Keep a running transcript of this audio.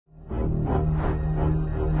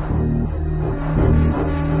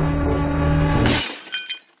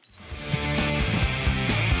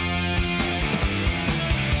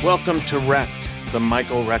Welcome to Wrecked, the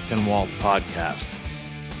Michael Rechtenwald podcast.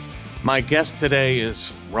 My guest today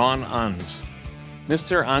is Ron Unz.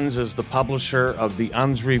 Mr. Unz is the publisher of the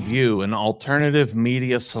Unz Review, an alternative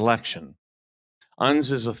media selection.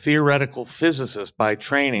 Unz is a theoretical physicist by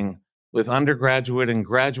training with undergraduate and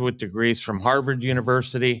graduate degrees from Harvard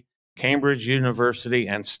University, Cambridge University,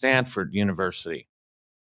 and Stanford University.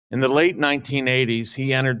 In the late 1980s,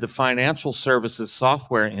 he entered the financial services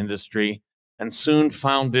software industry and soon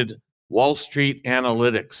founded Wall Street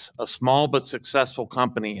Analytics, a small but successful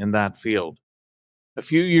company in that field. A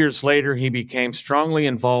few years later, he became strongly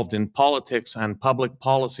involved in politics and public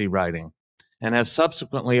policy writing, and has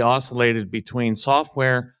subsequently oscillated between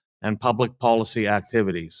software and public policy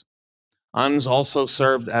activities. Unz also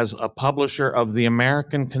served as a publisher of the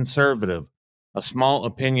American Conservative, a small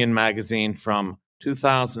opinion magazine from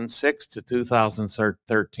 2006 to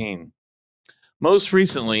 2013. Most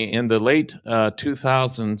recently, in the late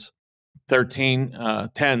 10s,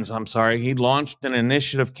 he launched an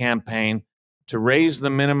initiative campaign to raise the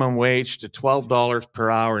minimum wage to $12 per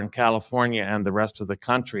hour in California and the rest of the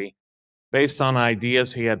country, based on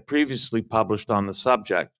ideas he had previously published on the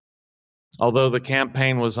subject. Although the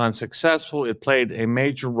campaign was unsuccessful, it played a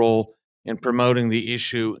major role in promoting the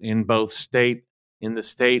issue in the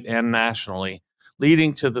state and nationally,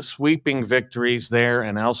 leading to the sweeping victories there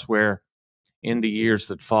and elsewhere in the years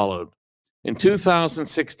that followed. In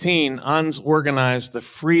 2016, Unz organized the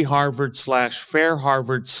Free Harvard/Fair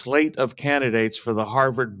Harvard slate of candidates for the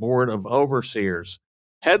Harvard Board of Overseers,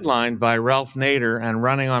 headlined by Ralph Nader and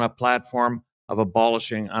running on a platform of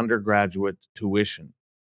abolishing undergraduate tuition.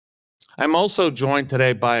 I'm also joined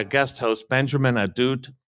today by a guest host, Benjamin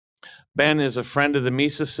Ahdoot. Ben is a friend of the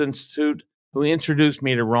Mises Institute who introduced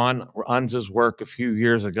me to Ron Unz's work a few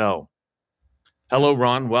years ago. Hello,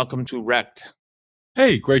 Ron. Welcome to Wrecked.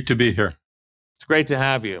 Hey, great to be here. It's great to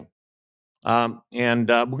have you. We're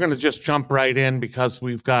going to just jump right in because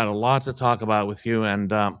we've got a lot to talk about with you.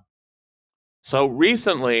 And so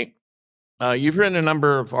recently, you've written a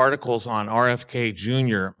number of articles on RFK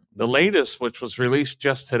Jr. The latest, which was released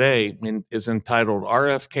just today, is entitled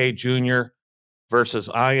RFK Jr. versus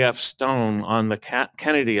I.F. Stone on the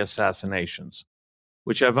Kennedy assassinations,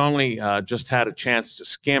 which I've only just had a chance to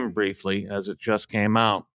skim briefly as it just came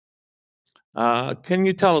out. Can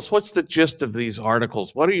you tell us, what's the gist of these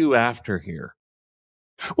articles? What are you after here?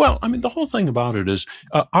 Well, I mean, the whole thing about it is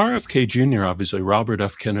RFK Jr., obviously Robert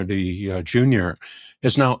F. Kennedy Jr.,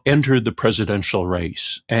 has now entered the presidential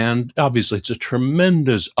race. And obviously it's a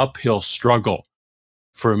tremendous uphill struggle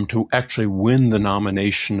for him to actually win the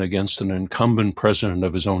nomination against an incumbent president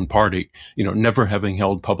of his own party, never having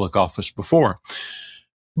held public office before.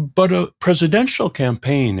 But a presidential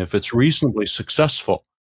campaign, if it's reasonably successful,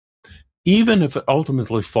 even if it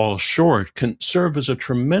ultimately falls short, can serve as a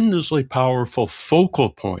tremendously powerful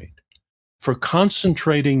focal point for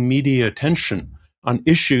concentrating media attention on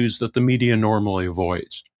issues that the media normally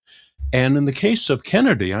avoids. And in the case of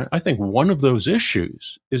Kennedy, I think one of those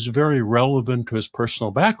issues is very relevant to his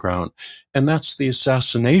personal background, and that's the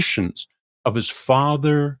assassinations of his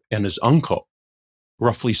father and his uncle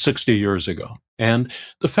roughly 60 years ago. And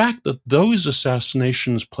the fact that those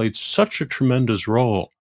assassinations played such a tremendous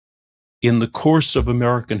role in the course of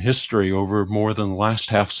American history over more than the last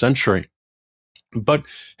half century, but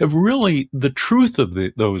have really, the truth of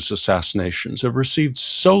those assassinations have received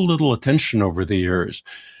so little attention over the years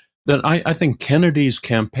that I think Kennedy's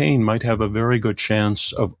campaign might have a very good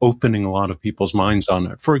chance of opening a lot of people's minds on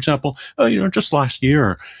it. For example, just last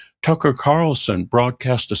year, Tucker Carlson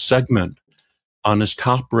broadcast a segment on his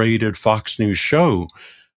top-rated Fox News show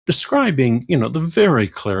describing, the very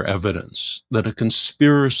clear evidence that a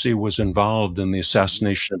conspiracy was involved in the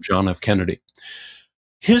assassination of John F. Kennedy.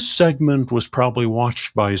 His segment was probably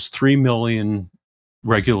watched by his 3 million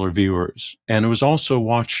regular viewers, and it was also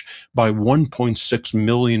watched by 1.6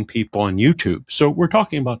 million people on YouTube. So we're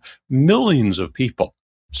talking about millions of people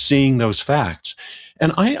seeing those facts.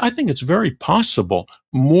 And I think it's very possible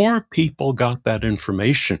more people got that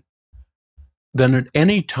information than at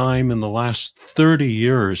any time in the last 30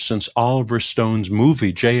 years since Oliver Stone's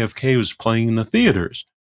movie JFK was playing in the theaters,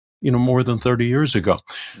 more than 30 years ago.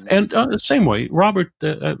 And the same way,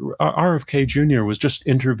 RFK Jr. was just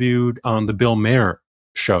interviewed on the Bill Maher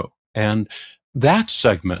show. And that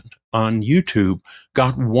segment on YouTube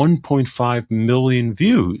got 1.5 million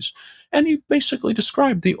views. And he basically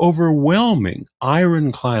described the overwhelming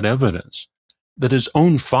ironclad evidence that his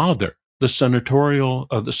own father, the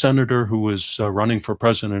senator who was running for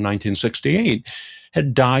president in 1968,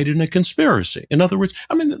 had died in a conspiracy. In other words,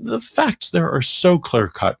 the facts there are so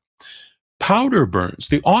clear-cut. Powder burns.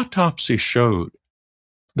 The autopsy showed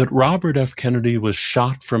that Robert F. Kennedy was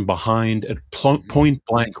shot from behind at point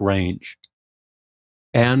blank range.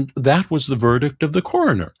 And that was the verdict of the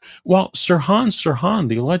coroner. While Sirhan,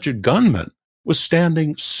 the alleged gunman, was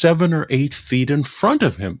standing 7 or 8 feet in front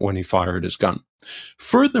of him when he fired his gun.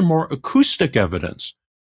 Furthermore, acoustic evidence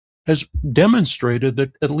has demonstrated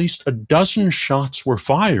that at least a dozen shots were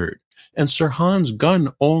fired, and Sirhan's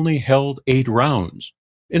gun only held 8 rounds.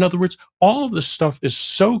 In other words, all of this stuff is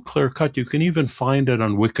so clear-cut, you can even find it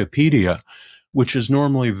on Wikipedia, which is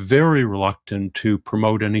normally very reluctant to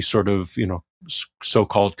promote any sort of,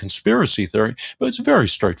 so-called conspiracy theory, but it's very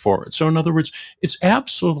straightforward. So in other words, it's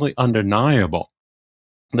absolutely undeniable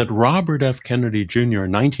that Robert F. Kennedy Jr.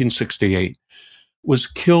 in 1968 was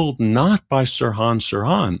killed not by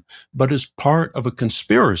Sirhan, but as part of a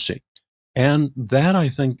conspiracy. And that, I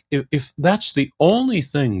think, if that's the only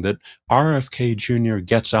thing that RFK Jr.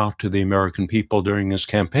 gets out to the American people during his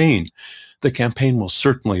campaign, the campaign will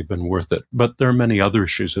certainly have been worth it. But there are many other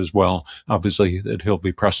issues as well, obviously, that he'll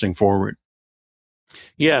be pressing forward.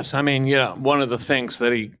 Yes, I mean, one of the things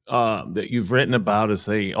that that you've written about is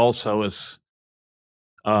he also is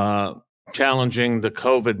challenging the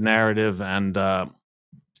COVID narrative and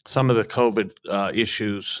some of the COVID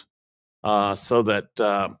issues, so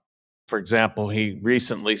that, for example, he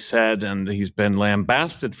recently said, and he's been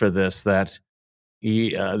lambasted for this, that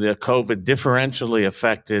the COVID differentially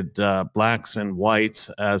affected blacks and whites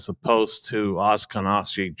as opposed to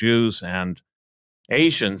Ashkenazi Jews and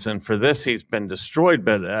Asians, and for this he's been destroyed.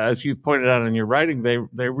 But as you pointed out in your writing,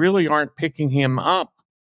 they really aren't picking him up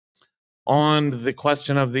on the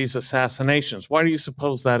question of these assassinations. Why do you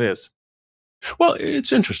suppose that is? Well,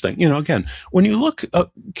 it's interesting. Again, when you look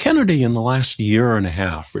at Kennedy in the last year and a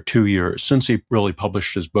half or 2 years, since he really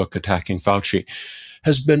published his book, Attacking Fauci,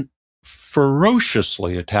 has been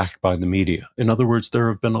ferociously attacked by the media. In other words, there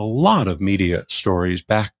have been a lot of media stories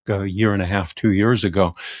back a year and a half, 2 years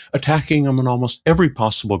ago, attacking him on almost every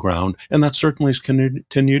possible ground, and that certainly has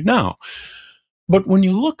continued now. But when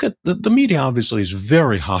you look at the media, obviously is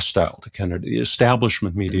very hostile to Kennedy. The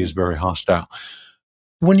establishment media is very hostile.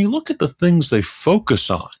 When you look at the things they focus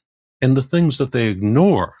on and the things that they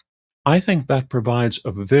ignore, I think that provides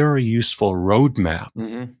a very useful roadmap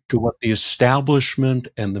to what the establishment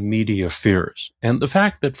and the media fears. And the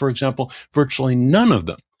fact that, for example, virtually none of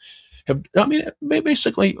them have,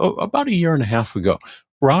 basically about a year and a half ago,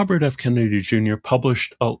 Robert F. Kennedy Jr.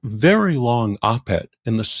 published a very long op-ed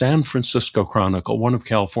in the San Francisco Chronicle, one of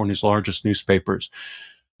California's largest newspapers,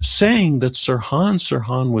 saying that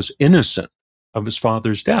Sirhan was innocent of his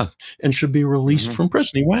father's death and should be released from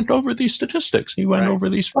prison. He went over these statistics. He went over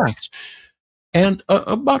these facts. And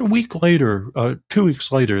about a week later, 2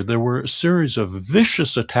 weeks later, there were a series of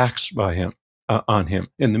vicious attacks by him on him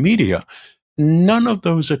in the media. None of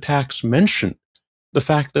those attacks mentioned the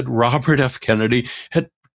fact that Robert F. Kennedy had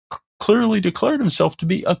clearly declared himself to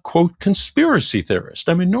be a, quote, conspiracy theorist.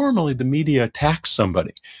 I mean, normally the media attacks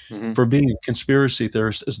somebody for being a conspiracy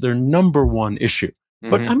theorist as their number one issue.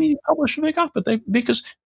 But I mean, he published a big op-ed because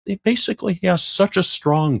he basically has such a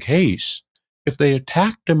strong case. If they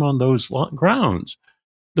attacked him on those grounds,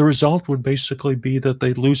 the result would basically be that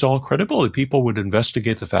they'd lose all credibility. People would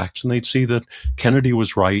investigate the facts and they'd see that Kennedy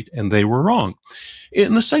was right and they were wrong.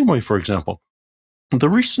 In the same way, for example, the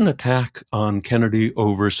recent attack on Kennedy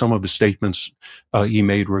over some of the statements he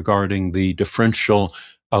made regarding the differential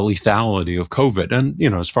lethality of COVID. And,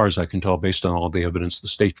 as far as I can tell, based on all the evidence, the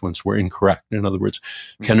statements were incorrect. In other words,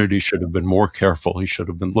 Kennedy should have been more careful. He should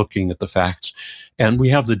have been looking at the facts. And we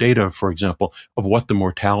have the data, for example, of what the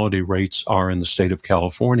mortality rates are in the state of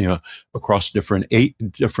California across different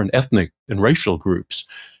ethnic and racial groups.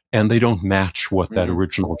 And they don't match what that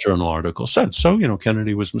original journal article said. So,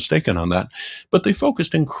 Kennedy was mistaken on that. But they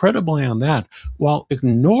focused incredibly on that while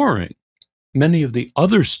ignoring many of the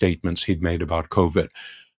other statements he'd made about COVID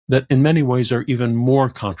that in many ways are even more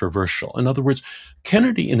controversial. In other words,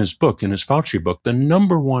 Kennedy in his Fauci book, the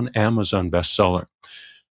 #1 Amazon bestseller,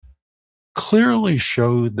 clearly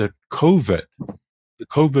showed that the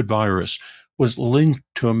COVID virus, was linked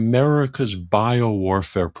to America's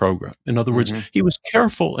biowarfare program. In other words, he was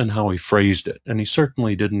careful in how he phrased it, and he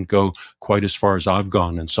certainly didn't go quite as far as I've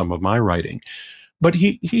gone in some of my writing. But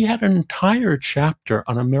he had an entire chapter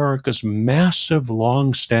on America's massive,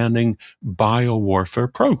 long-standing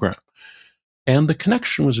biowarfare program. And the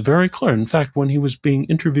connection was very clear. In fact, when he was being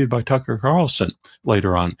interviewed by Tucker Carlson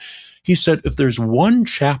later on, he said if there's one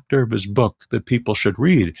chapter of his book that people should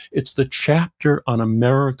read, it's the chapter on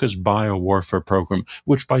America's biowarfare program,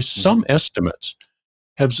 which by some estimates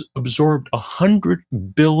has absorbed $100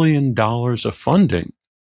 billion of funding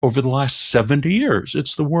over the last 70 years.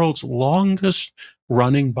 It's the world's longest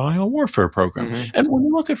running biowarfare program. And when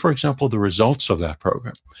you look at, for example, the results of that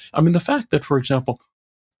program, I mean, the fact that, for example,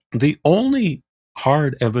 the only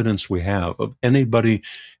hard evidence we have of anybody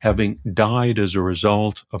having died as a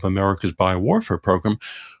result of America's biowarfare program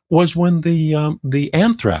was when the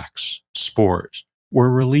anthrax spores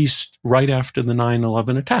were released right after the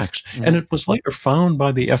 9/11 attacks. And it was later found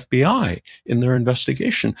by the FBI in their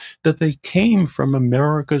investigation that they came from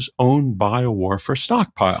America's own biowarfare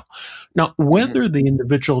stockpile. Now, whether the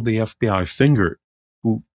individual the FBI fingered,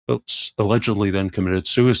 who allegedly then committed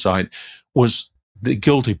suicide, was the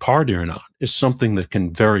guilty party or not is something that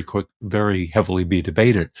can very heavily be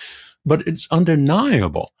debated. But it's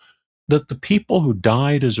undeniable that the people who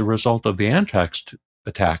died as a result of the anthrax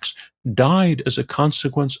attacks died as a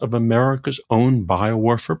consequence of America's own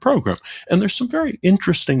biowarfare program. And there's some very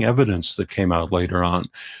interesting evidence that came out later on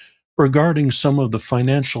regarding some of the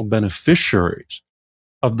financial beneficiaries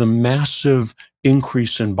of the massive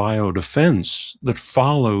increase in biodefense that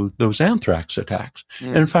followed those anthrax attacks.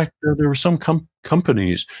 And in fact, there were some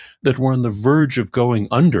companies that were on the verge of going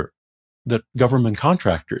under, that government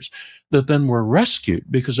contractors, that then were rescued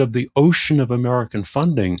because of the ocean of American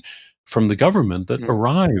funding from the government that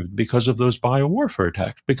arrived because of those biowarfare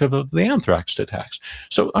attacks, because of the anthrax attacks.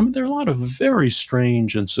 So, I mean, there are a lot of very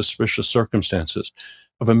strange and suspicious circumstances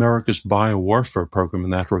of America's biowarfare program in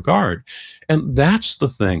that regard. And that's the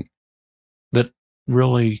thing that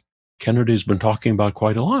really Kennedy's been talking about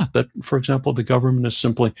quite a lot, that, for example, the government is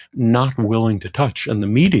simply not willing to touch, and the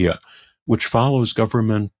media, which follows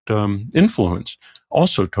government influence,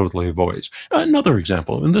 also totally avoids. Another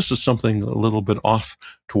example, and this is something a little bit off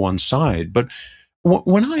to one side, but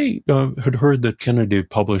when I had heard that Kennedy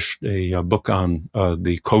published a book on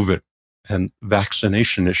the COVID and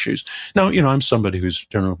vaccination issues. Now, you know, I'm somebody who's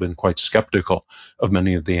generally been quite skeptical of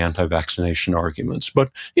many of the anti-vaccination arguments,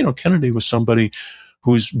 but, you know, Kennedy was somebody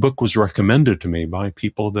whose book was recommended to me by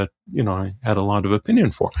people that, you know, I had a lot of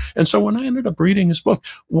opinion for. And so when I ended up reading his book,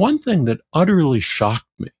 one thing that utterly shocked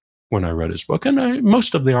me when I read his book, and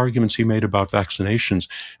most of the arguments he made about vaccinations,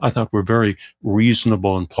 I thought were very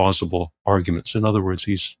reasonable and plausible arguments. In other words,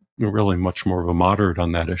 he's really much more of a moderate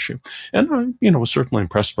on that issue. And I, you know, was certainly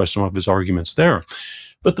impressed by some of his arguments there.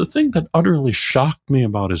 But the thing that utterly shocked me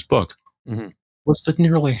about his book was that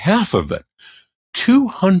nearly half of it,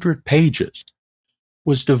 200 pages,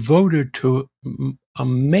 was devoted to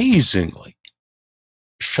amazingly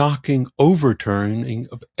shocking overturning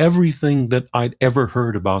of everything that I'd ever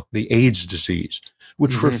heard about the AIDS disease,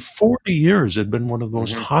 which for 40 years had been one of the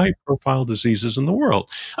most high-profile diseases in the world.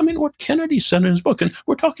 I mean, what Kennedy said in his book, and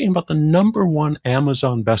we're talking about the #1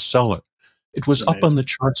 Amazon bestseller. It was up on the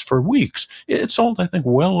charts for weeks. It sold, I think,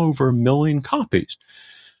 well over 1 million copies.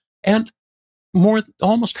 And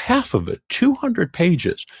almost half of it, 200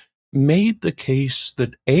 pages, made the case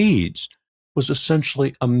that AIDS was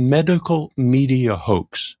essentially a medical media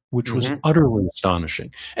hoax, which was utterly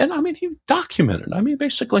astonishing. And I mean, he documented, I mean,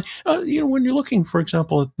 basically, you know, when you're looking, for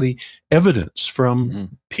example, at the evidence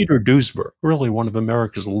from Peter Duesberg, really one of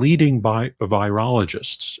America's leading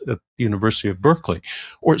virologists at the University of Berkeley,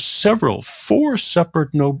 or 4 separate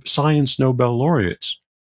science Nobel laureates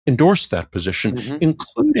endorsed that position,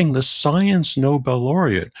 including the science Nobel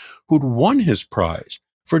laureate who'd won his prize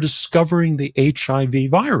for discovering the HIV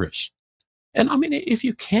virus. And I mean, if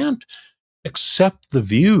you can't accept the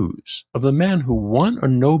views of the man who won a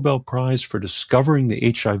Nobel Prize for discovering the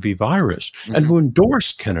HIV virus and who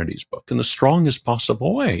endorsed Kennedy's book in the strongest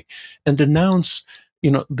possible way and denounced,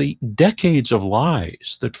 you know, the decades of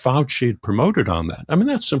lies that Fauci had promoted on that, I mean,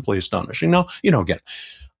 that's simply astonishing. Now, you know, again,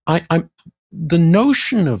 the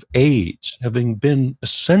notion of AIDS having been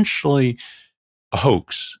essentially a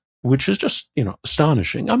hoax, which is just, you know,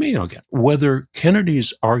 astonishing. I mean, you know, again, whether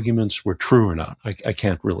Kennedy's arguments were true or not, I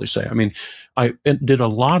can't really say. I mean, I did a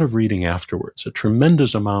lot of reading afterwards, a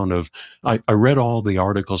tremendous amount of, I read all the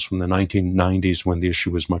articles from the 1990s when the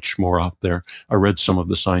issue was much more out there. I read some of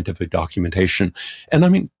the scientific documentation. And I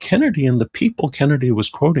mean, Kennedy and the people Kennedy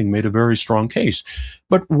was quoting made a very strong case.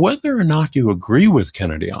 But whether or not you agree with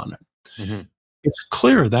Kennedy on it, it's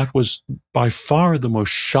clear that was by far the most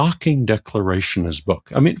shocking declaration in his book.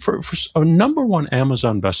 I mean, for a #1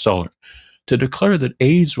 Amazon bestseller, to declare that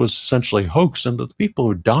AIDS was essentially a hoax and that the people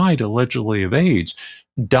who died allegedly of AIDS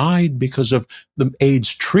died because of the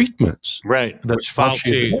AIDS treatments. Right, which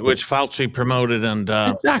Fauci promoted, and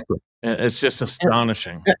exactly. It's just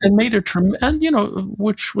astonishing. And made a and, you know,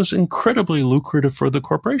 which was incredibly lucrative for the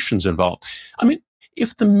corporations involved. I mean,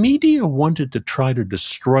 if the media wanted to try to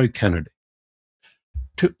destroy Kennedy,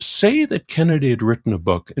 to say that Kennedy had written a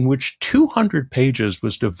book in which 200 pages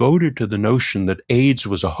was devoted to the notion that AIDS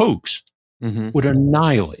was a hoax would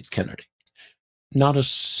annihilate Kennedy. Not a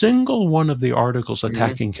single one of the articles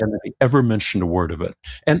attacking Kennedy ever mentioned a word of it.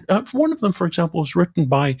 And one of them, for example, was written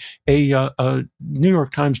by a New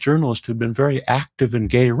York Times journalist who'd been very active in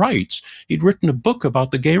gay rights. He'd written a book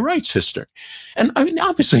about the gay rights history. And I mean,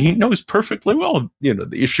 obviously, he knows perfectly well, the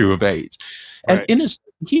issue of AIDS. And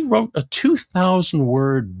he wrote a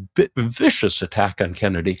 2,000-word vicious attack on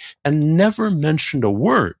Kennedy and never mentioned a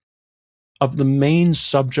word of the main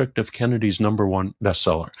subject of Kennedy's #1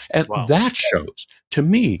 bestseller. And that shows, to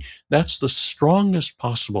me, that's the strongest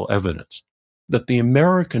possible evidence that the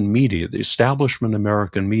American media, the establishment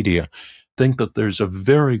American media, think that there's a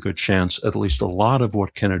very good chance at least a lot of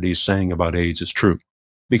what Kennedy is saying about AIDS is true.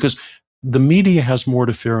 Because the media has more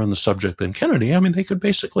to fear on the subject than Kennedy. I mean, they could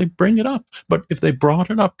basically bring it up. But if they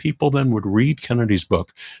brought it up, people then would read Kennedy's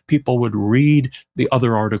book. People would read the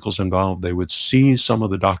other articles involved. They would see some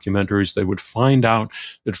of the documentaries. They would find out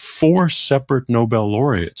that 4 separate Nobel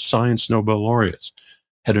laureates, science Nobel laureates,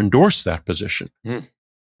 had endorsed that position.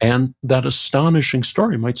 And that astonishing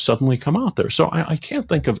story might suddenly come out there. So I can't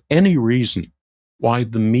think of any reason why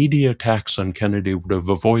the media attacks on Kennedy would have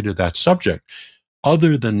avoided that subject,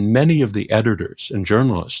 other than many of the editors and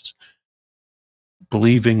journalists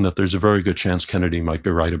believing that there's a very good chance Kennedy might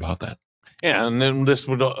be right about that. Yeah, and then this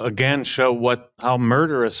would again show how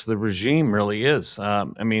murderous the regime really is. I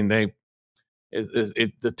mean, the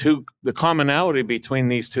commonality between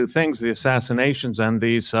these two things, the assassinations and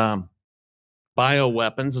these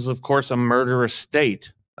bioweapons, is of course a murderous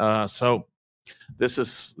state. So this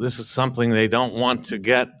is something they don't want to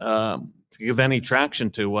get to give any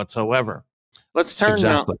traction to whatsoever. Let's turn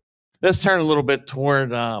let's turn a little bit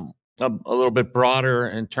toward a little bit broader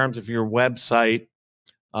in terms of your website,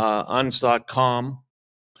 Unz.com.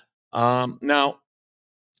 Now,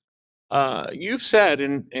 you've said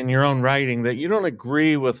in your own writing that you don't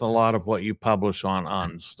agree with a lot of what you publish on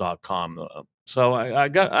Unz.com. So I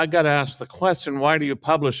got to ask the question: why do you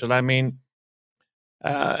publish it? I mean,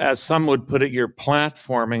 as some would put it, you're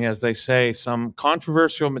platforming, as they say, some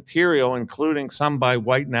controversial material, including some by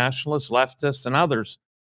white nationalists, leftists, and others.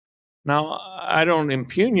 Now, I don't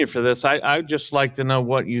impugn you for this. I'd just like to know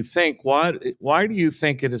what you think. Why do you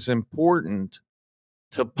think it is important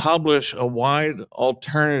to publish a wide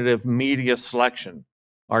alternative media selection?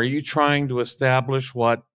 Are you trying to establish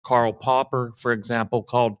what Karl Popper, for example,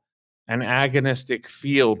 called an agonistic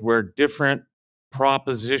field where different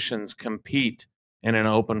propositions compete in an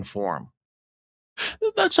open forum?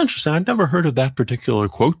 That's interesting. I'd never heard of that particular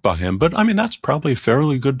quote by him, but I mean, that's probably a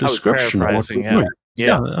fairly good description of what we're doing.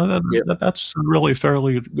 That's a really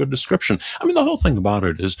fairly good description. I mean, the whole thing about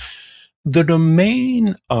it is the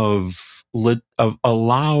domain of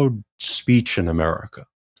allowed speech in America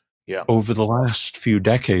over the last few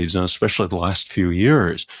decades, and especially the last few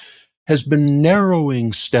years, has been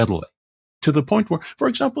narrowing steadily to the point where, for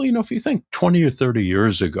example, if you think 20 or 30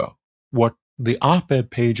 years ago, what the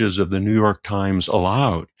op-ed pages of the New York Times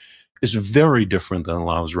allowed is very different than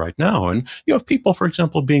allows right now. And you have people, for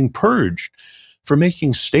example, being purged for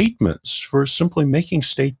making statements, for simply making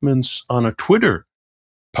statements on a Twitter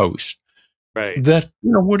post that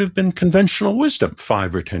would have been conventional wisdom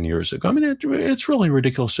 5 or 10 years ago. I mean, it's really a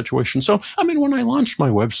ridiculous situation. So, I mean, when I launched my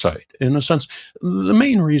website, in a sense, the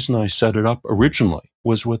main reason I set it up originally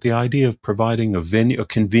was with the idea of providing a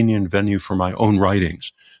convenient venue for my own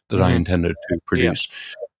writings that I intended to produce.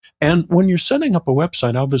 And when you're setting up a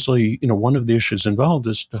website, obviously, one of the issues involved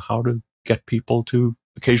is how to get people to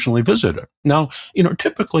occasionally visit it. Now,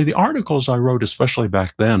 typically the articles I wrote, especially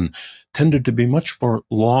back then, tended to be much more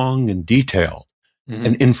long and detailed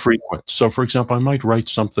and infrequent. So, for example, I might write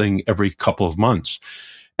something every couple of months.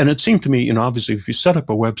 And it seemed to me, obviously, if you set up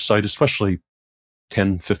a website, especially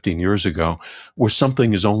 10, 15 years ago, where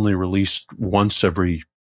something is only released once every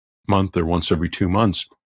month or once every 2 months,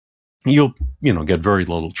 you'll, get very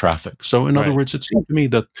little traffic. So in other words, it seemed to me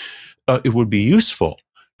that it would be useful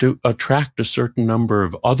to attract a certain number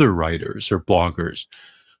of other writers or bloggers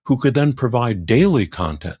who could then provide daily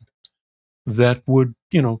content that would,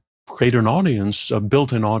 create an audience, a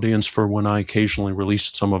built-in audience for when I occasionally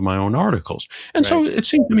released some of my own articles. And so it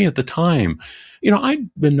seemed to me at the time, I'd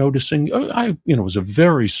been noticing, I was a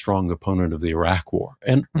very strong opponent of the Iraq War.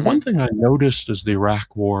 And one thing I noticed as the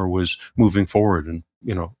Iraq War was moving forward and,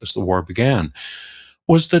 as the war began,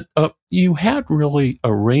 was that you had really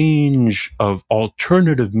a range of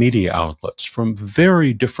alternative media outlets from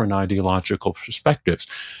very different ideological perspectives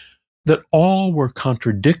that all were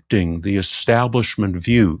contradicting the establishment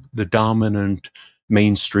view, the dominant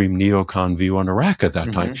mainstream neocon view on Iraq at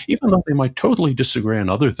that time, even though they might totally disagree on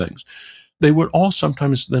other things. They would all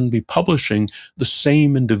sometimes then be publishing the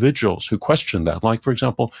same individuals who questioned that. Like, for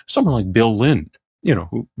example, someone like Bill Lind,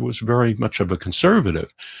 who was very much of a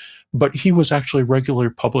conservative, but he was actually regularly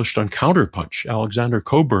published on Counterpunch, Alexander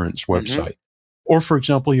Coburn's website. Or, for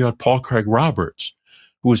example, you had Paul Craig Roberts,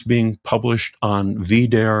 who was being published on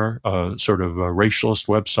VDARE, sort of a racialist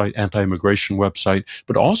website, anti-immigration website,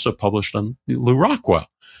 but also published on Lou Rockwell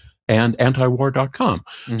and antiwar.com.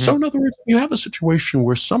 So in other words, you have a situation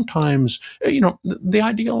where sometimes, the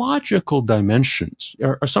ideological dimensions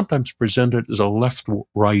are sometimes presented as a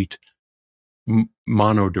left-right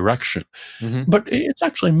monodirection. But it's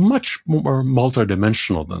actually much more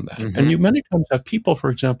multidimensional than that. And you many times have people,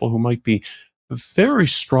 for example, who might be very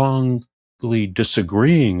strongly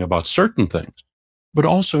disagreeing about certain things, but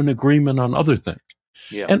also in agreement on other things.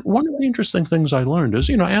 And one of the interesting things I learned is,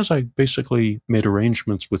 as I basically made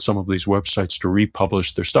arrangements with some of these websites to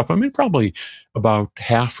republish their stuff, I mean, probably about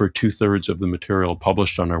half or 2/3 of the material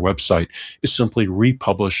published on our website is simply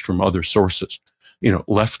republished from other sources,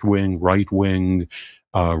 left-wing, right-wing,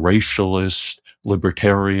 racialist,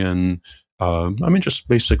 libertarian, just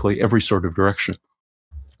basically every sort of direction.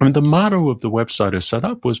 I mean, the motto of the website I set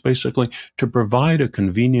up was basically to provide a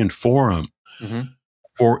convenient forum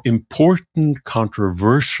for important,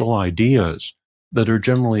 controversial ideas that are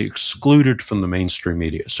generally excluded from the mainstream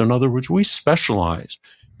media. So in other words, we specialize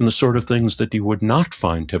in the sort of things that you would not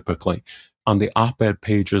find typically on the op-ed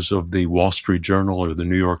pages of the Wall Street Journal or the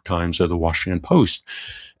New York Times or the Washington Post.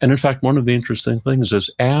 And in fact, one of the interesting things is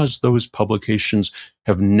as those publications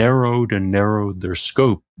have narrowed and narrowed their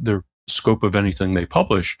scope of anything they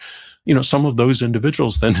publish, some of those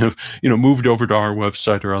individuals then have, moved over to our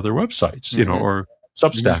website or other websites, or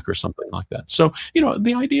Substack or something like that. So,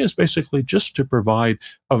 the idea is basically just to provide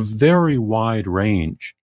a very wide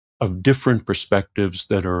range of different perspectives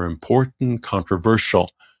that are important,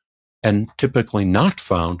 controversial, and typically not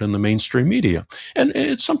found in the mainstream media. And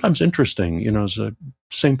it's sometimes interesting, it's the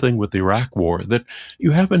same thing with the Iraq War, that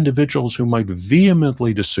you have individuals who might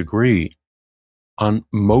vehemently disagree on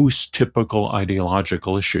most typical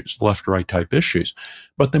ideological issues, left-right type issues,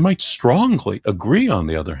 but they might strongly agree, on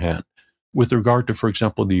the other hand, with regard to, for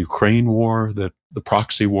example, the Ukraine war, the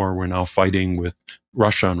proxy war we're now fighting with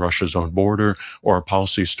Russia on Russia's own border, or our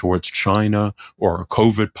policies towards China, or our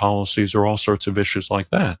COVID policies, or all sorts of issues like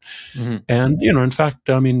that. And, in fact,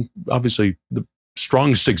 I mean, obviously, the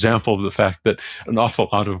strongest example of the fact that an awful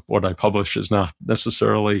lot of what I publish is not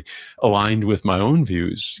necessarily aligned with my own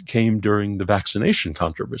views came during the vaccination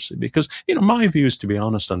controversy. Because, my views, to be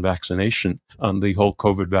honest, on vaccination, on the whole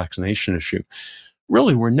COVID vaccination issue,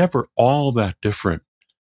 really were never all that different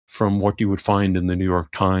from what you would find in the New York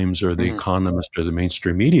Times or the Economist or the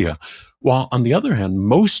mainstream media. While, on the other hand,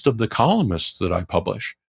 most of the columnists that I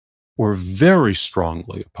publish were very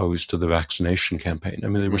strongly opposed to the vaccination campaign. I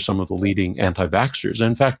mean, they were some of the leading anti-vaxxers. And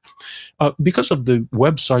in fact, because of the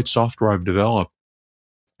website software I've developed,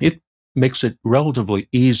 it makes it relatively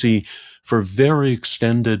easy for very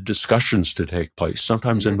extended discussions to take place,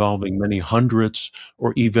 sometimes involving many hundreds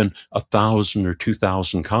or even 1,000 or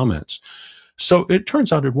 2,000 comments. So it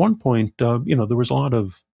turns out at one point, there was a lot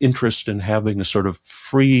of interest in having a sort of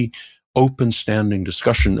free, open standing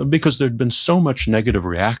discussion because there'd been so much negative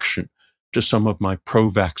reaction to some of my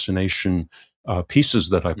pro-vaccination pieces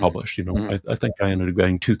that I published. I think I ended up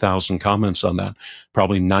getting 2,000 comments on that,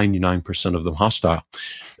 probably 99% of them hostile.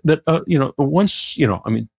 That, once, I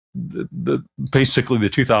mean, basically the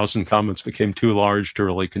 2,000 comments became too large to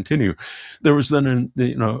really continue. There was then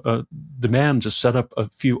a demand to set up a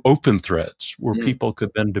few open threads where people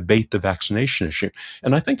could then debate the vaccination issue.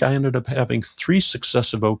 And I think I ended up having 3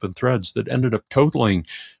 successive open threads that ended up totaling,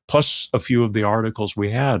 plus a few of the articles we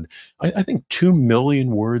had, I think 2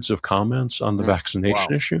 million words of comments on the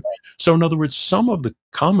vaccination issue. So in other words, some of the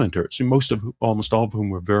commenters, almost all of whom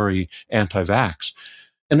were very anti-vax,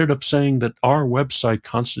 ended up saying that our website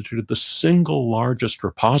constituted the single largest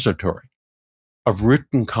repository of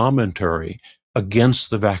written commentary against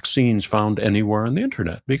the vaccines found anywhere on the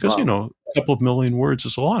internet. Because, a couple of million words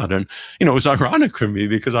is a lot. And, it was ironic for me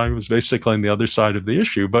because I was basically on the other side of the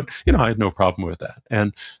issue, but, I had no problem with that.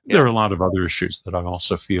 And there are a lot of other issues that I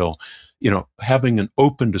also feel, having an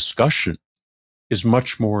open discussion is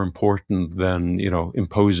much more important than,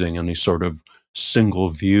 imposing any sort of single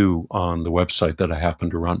view on the website that I happen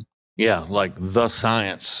to run. Yeah, like the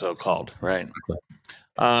science, so-called, right?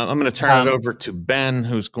 I'm going to turn it over to Ben,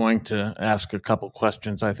 who's going to ask a couple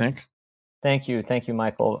questions, I think. Thank you,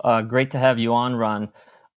 Michael. Great to have you on, Ron.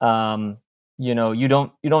 You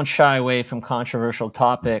don't shy away from controversial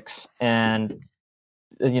topics, and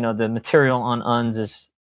the material on Unz is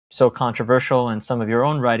so controversial, and some of your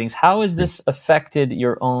own writings. How has this affected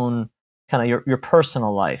your own kind of your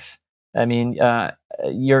personal life? I mean,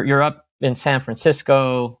 you're up in San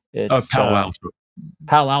Francisco. It's Palo Alto.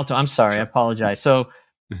 Palo Alto. I'm sorry, I apologize. So,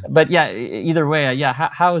 but yeah, either way, yeah.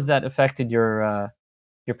 How has that affected your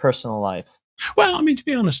personal life? Well, I mean, to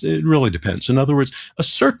be honest, it really depends. In other words, a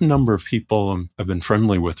certain number of people I've been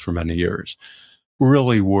friendly with for many years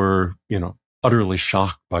really were, utterly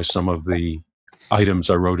shocked by some of the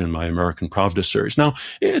items I wrote in my American Pravda series. Now,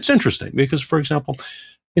 it's interesting because, for example,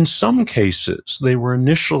 in some cases, they were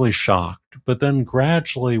initially shocked, but then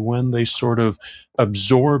gradually, when they sort of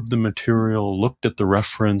absorbed the material, looked at the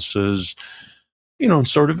references, and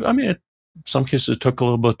sort of, in some cases, it took a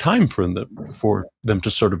little bit of time for them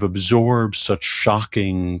to sort of absorb such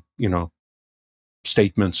shocking,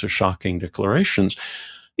 statements or shocking declarations.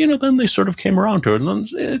 Then they sort of came around to it. And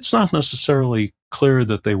it's not necessarily clear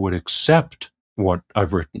that they would accept what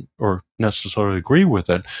I've written or necessarily agree with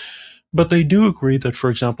it. But they do agree that, for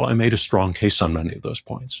example, I made a strong case on many of those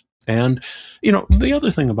points. And, the other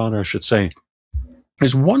thing about it, I should say,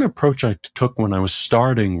 is one approach I took when I was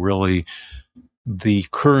starting really the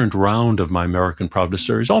current round of my American Pravda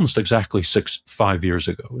series, almost exactly 5 years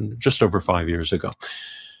ago, just over 5 years ago.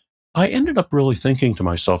 I ended up really thinking to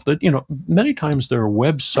myself that, many times there are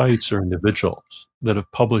websites or individuals that have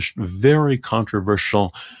published very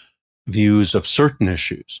controversial views of certain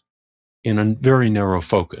issues in a very narrow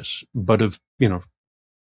focus, but have,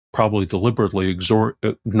 probably deliberately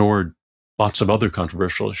ignored lots of other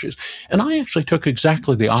controversial issues. And I actually took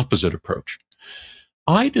exactly the opposite approach.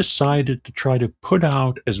 I decided to try to put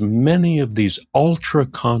out as many of these ultra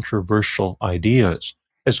controversial ideas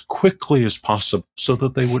as quickly as possible so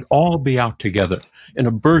that they would all be out together in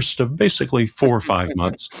a burst of basically 4 or 5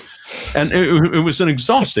 months. And it was an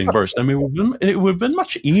exhausting burst. I mean, it would have been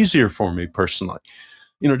much easier for me personally,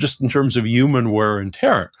 just in terms of human wear and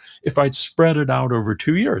tear, if I'd spread it out over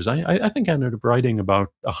 2 years. I think I ended up writing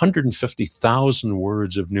about 150,000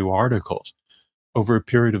 words of new articles over a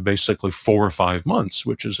period of basically 4 or 5 months,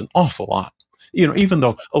 which is an awful lot. Even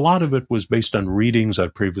though a lot of it was based on readings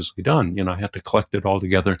I'd previously done, I had to collect it all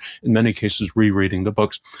together, in many cases rereading the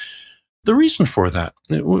books. The reason for that,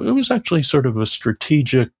 it was actually sort of a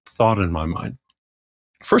strategic thought in my mind.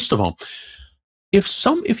 First of all,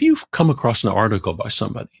 if you've come across an article by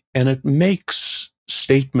somebody and it makes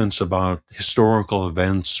statements about historical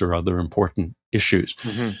events or other important issues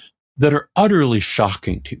that are utterly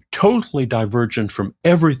shocking to you, totally divergent from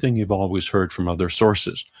everything you've always heard from other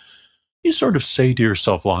sources, you sort of say to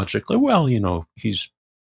yourself logically, well, he's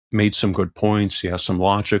made some good points. He has some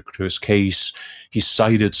logic to his case. He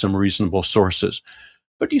cited some reasonable sources.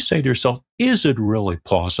 But you say to yourself, is it really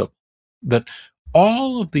plausible that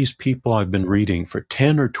all of these people I've been reading for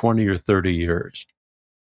 10 or 20 or 30 years,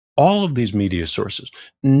 all of these media sources,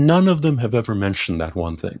 none of them have ever mentioned that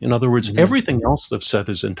one thing? In other words, everything else they've said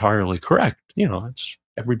is entirely correct.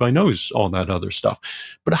 Everybody knows all that other stuff.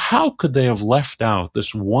 But how could they have left out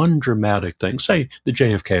this one dramatic thing, say the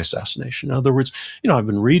JFK assassination? In other words, I've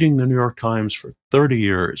been reading the New York Times for 30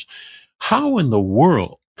 years. How in the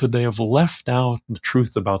world could they have left out the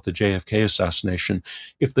truth about the JFK assassination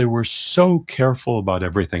if they were so careful about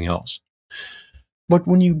everything else? But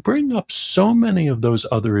when you bring up so many of those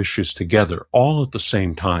other issues together, all at the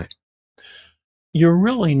same time, you're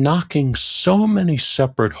really knocking so many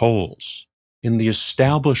separate holes in the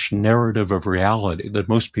established narrative of reality that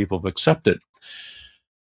most people have accepted,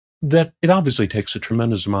 that it obviously takes a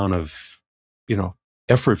tremendous amount of,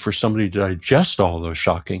 effort for somebody to digest all those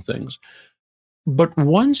shocking things. But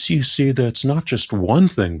once you see that it's not just one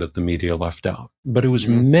thing that the media left out, but it was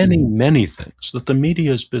many, many things, that the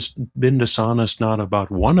media has been dishonest not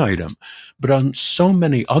about one item, but on so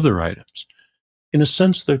many other items, in a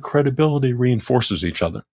sense, their credibility reinforces each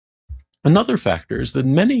other. Another factor is that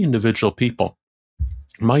many individual people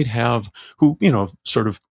might have, who, sort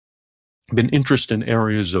of been interested in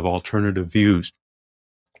areas of alternative views,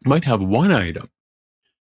 might have one item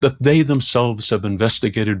that they themselves have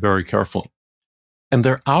investigated very carefully. And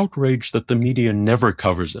they're outraged that the media never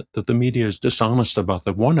covers it, that the media is dishonest about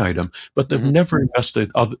the one item, but they've never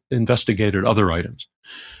investigated other items.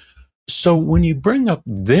 So when you bring up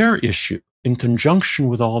their issue in conjunction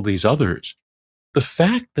with all these others, the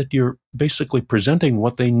fact that you're basically presenting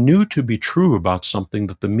what they knew to be true about something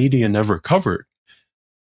that the media never covered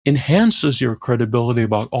enhances your credibility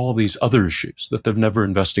about all these other issues that they've never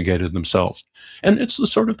investigated themselves. And it's the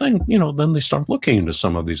sort of thing, then they start looking into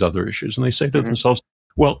some of these other issues and they say to themselves,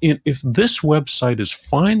 well, if this website is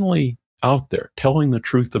finally out there telling the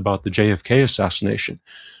truth about the JFK assassination,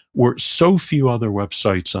 where so few other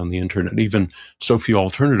websites on the internet, even so few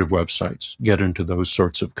alternative websites, get into those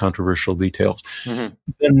sorts of controversial details, then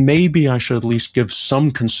maybe I should at least give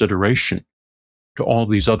some consideration to all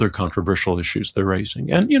these other controversial issues they're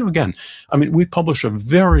raising. And, again, I mean, we publish a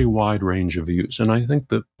very wide range of views, and I think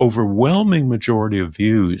the overwhelming majority of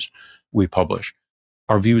views we publish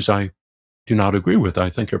are views I do not agree with. I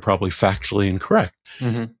think are probably factually incorrect.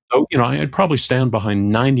 So, I'd probably stand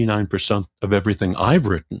behind 99% of everything I've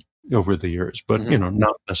written over the years, but,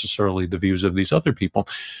 not necessarily the views of these other people.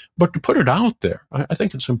 But to put it out there, I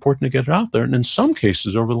think it's important to get it out there. And in some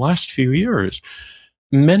cases, over the last few years,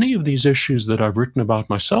 many of these issues that I've written about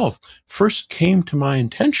myself first came to my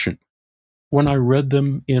attention when I read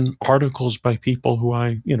them in articles by people who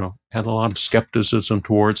I, had a lot of skepticism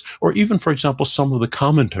towards, or even, for example, some of the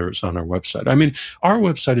commenters on our website. I mean, our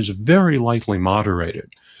website is very lightly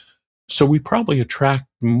moderated. So we probably attract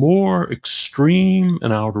more extreme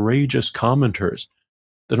and outrageous commenters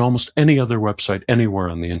than almost any other website anywhere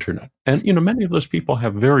on the internet. And, many of those people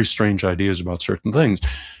have very strange ideas about certain things,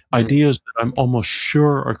 ideas that I'm almost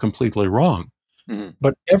sure are completely wrong.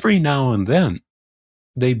 But every now and then,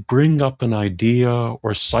 they bring up an idea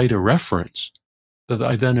or cite a reference that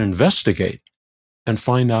I then investigate and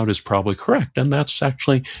find out is probably correct. And that's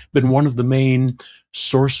actually been one of the main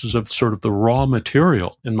sources of sort of the raw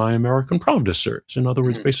material in my American Pravda series. In other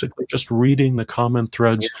words, basically just reading the comment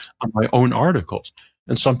threads on my own articles,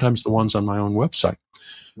 and sometimes the ones on my own website.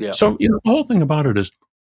 So, the whole thing about it is,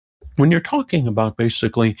 when you're talking about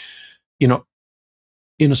basically, in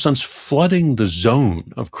a sense, flooding the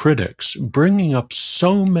zone of critics, bringing up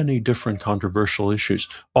so many different controversial issues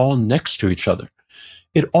all next to each other,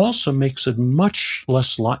 it also makes it much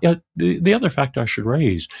less the other factor I should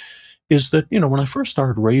raise is that, when I first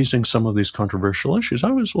started raising some of these controversial issues,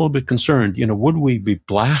 I was a little bit concerned, would we be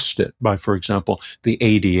blasted by, for example, the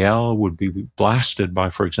ADL? Would we be blasted by,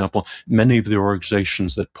 for example, many of the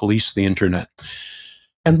organizations that police the internet?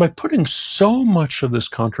 And by putting so much of this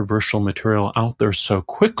controversial material out there so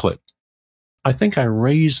quickly, I think I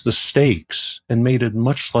raised the stakes and made it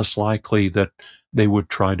much less likely that they would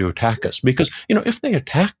try to attack us. Because, if they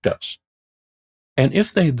attacked us, and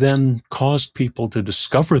if they then caused people to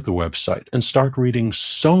discover the website and start reading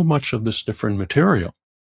so much of this different material,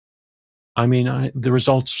 I mean, the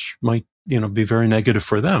results might, be very negative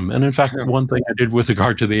for them. And in fact, one thing I did with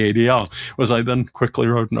regard to the ADL was I then quickly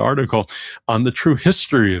wrote an article on the true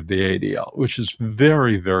history of the ADL, which is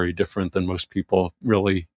very, very different than most people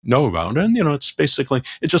really know about. And, it's basically,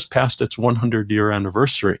 it just passed its 100-year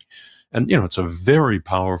anniversary. And, it's a very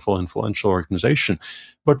powerful, influential organization.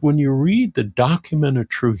 But when you read the documented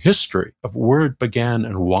true history of where it began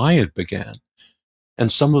and why it began,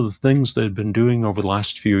 and some of the things they've been doing over the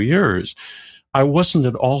last few years, I wasn't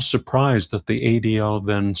at all surprised that the ADL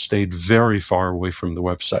then stayed very far away from the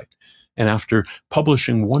website. And after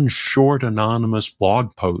publishing one short anonymous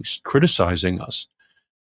blog post criticizing us,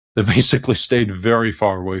 they basically stayed very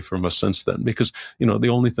far away from us since then, because, the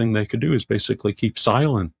only thing they could do is basically keep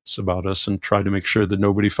silence about us and try to make sure that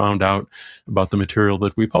nobody found out about the material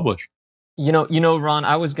that we publish. Ron,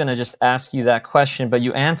 I was going to just ask you that question, but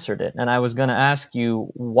you answered it. And I was going to ask you,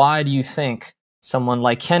 why do you think someone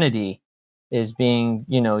like Kennedy is being,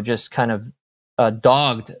 just kind of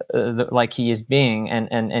dogged like he is being,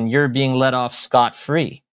 and you're being let off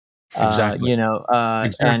scot-free? Exactly.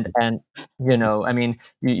 Exactly. And I mean,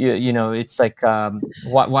 it's like,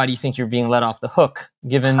 why do you think you're being let off the hook,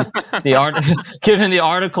 given given the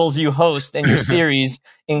articles you host in your series,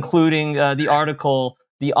 including the article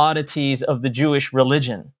 "The Oddities of the Jewish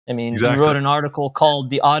Religion"? I mean, You wrote an article called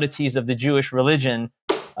 "The Oddities of the Jewish Religion,"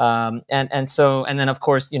 and then of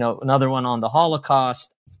course, another one on the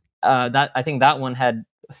Holocaust. That I think that one had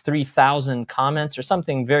 3,000 comments or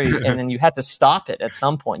something and then you had to stop it at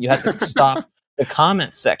some point. You had to stop the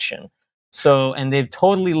comment section. So, and they've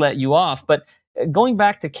totally let you off. But going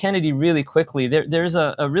back to Kennedy really quickly, there's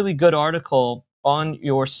a really good article on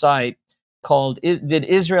your site called "Did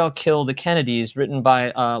Israel Kill the Kennedys?" written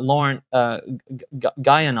by Laurent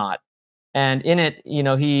Guyenot. And in it,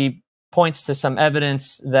 he points to some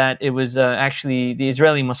evidence that it was actually the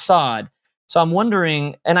Israeli Mossad. So I'm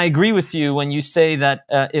wondering, and I agree with you when you say that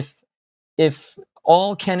if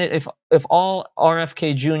all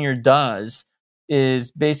RFK Jr. does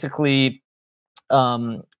is basically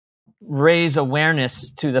raise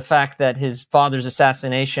awareness to the fact that his father's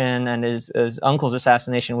assassination and his uncle's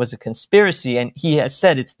assassination was a conspiracy, and he has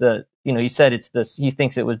said he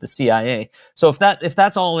thinks it was the CIA. So if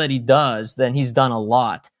that's all that he does, then he's done a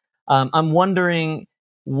lot. I'm wondering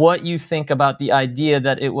what you think about the idea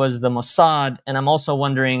that it was the Mossad, and I'm also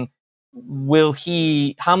wondering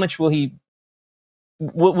how much will he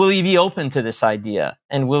be open to this idea,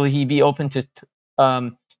 and will he be open to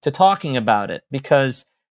talking about it? Because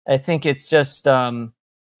I think it's just kind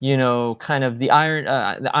of the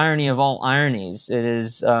irony of all ironies. It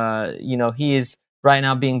is he is right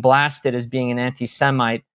now being blasted as being an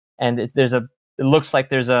anti-Semite, and it looks like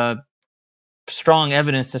there's a strong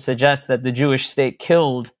evidence to suggest that the Jewish state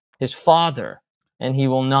killed his father, and he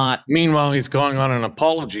will not. Meanwhile, he's going on an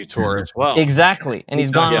apology tour as well. Exactly, and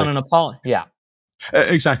he's gone on an apology. Yeah.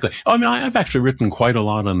 Exactly. I mean, I've actually written quite a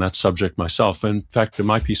lot on that subject myself. In fact,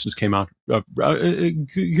 my pieces came out.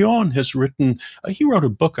 Guillaume has written, he wrote a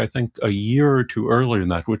book, I think, a year or two earlier than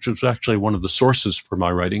that, which was actually one of the sources for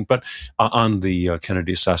my writing, but on the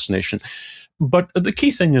Kennedy assassination. But the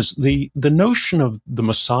key thing is the notion of the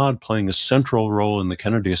Mossad playing a central role in the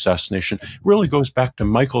Kennedy assassination really goes back to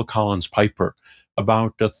Michael Collins Piper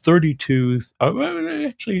about it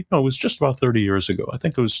was just about 30 years ago. I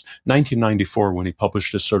think it was 1994 when he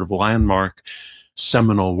published this sort of landmark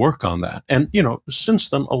seminal work on that. And, since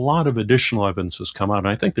then, a lot of additional evidence has come out. And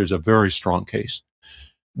I think there's a very strong case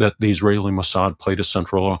that the Israeli Mossad played a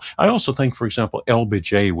central role. I also think, for example,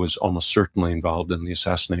 LBJ was almost certainly involved in the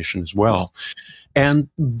assassination as well. And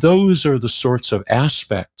those are the sorts of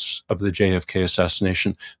aspects of the JFK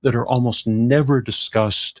assassination that are almost never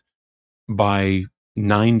discussed by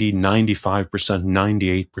 90, 95%,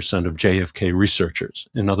 98% of JFK researchers.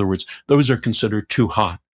 In other words, those are considered too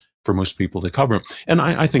hot for most people to cover. And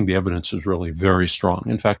I think the evidence is really very strong.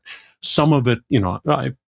 In fact, some of it,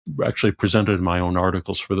 I actually presented in my own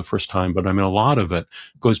articles for the first time, but I mean, a lot of it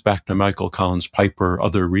goes back to Michael Collins Piper,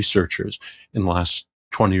 other researchers in the last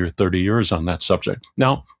 20 or 30 years on that subject.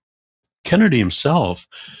 Now, Kennedy himself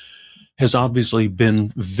has obviously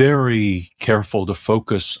been very careful to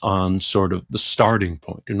focus on sort of the starting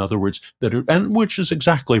point. In other words, and which is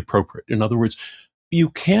exactly appropriate. In other words, you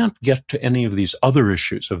can't get to any of these other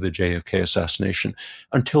issues of the JFK assassination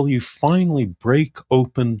until you finally break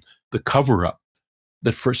open the cover-up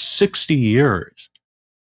that for 60 years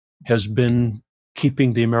has been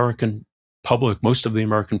keeping the American public, most of the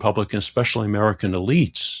American public, and especially American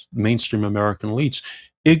elites, mainstream American elites,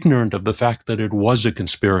 ignorant of the fact that it was a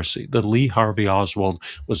conspiracy, that Lee Harvey Oswald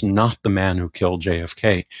was not the man who killed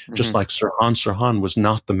JFK, just like Sirhan Sirhan was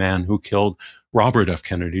not the man who killed Robert F.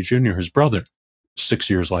 Kennedy Jr., his brother, 6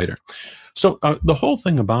 years later. So the whole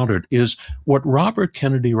thing about it is what Robert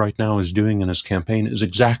Kennedy right now is doing in his campaign is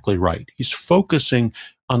exactly right. He's focusing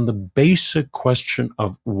on the basic question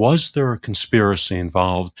of, was there a conspiracy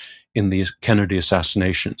involved in the Kennedy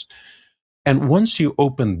assassinations? And once you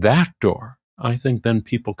open that door, I think then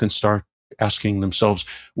people can start asking themselves,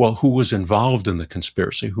 well, who was involved in the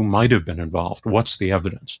conspiracy? Who might have been involved? What's the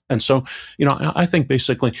evidence? And so, I think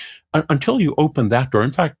basically until you open that door,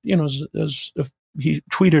 in fact, as he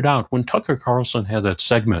tweeted out when Tucker Carlson had that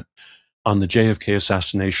segment on the JFK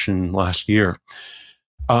assassination last year,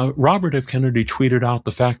 Robert F. Kennedy tweeted out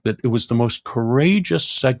the fact that it was the most courageous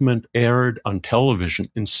segment aired on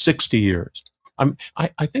television in 60 years.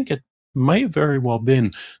 I think it may have very well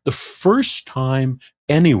been the first time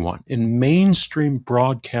anyone in mainstream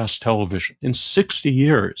broadcast television in 60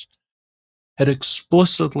 years had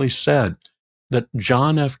explicitly said that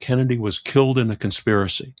John F. Kennedy was killed in a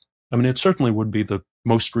conspiracy. I mean, it certainly would be the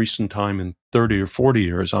most recent time in 30 or 40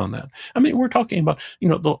 years on that. I mean, we're talking about,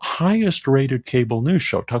 the highest rated cable news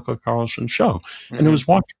show, Tucker Carlson show. And it was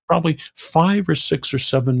watched probably 5 or 6 or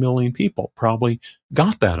 7 million people probably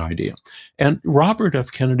got that idea. And Robert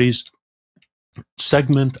F. Kennedy's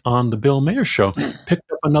segment on the Bill Maher show picked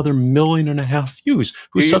up another 1.5 million views.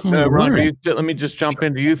 Ron, let me just jump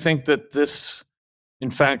in. Do you think that this, in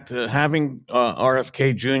fact, having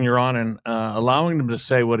RFK Jr. on and allowing him to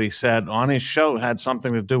say what he said on his show had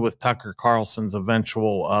something to do with Tucker Carlson's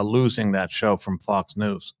eventual losing that show from Fox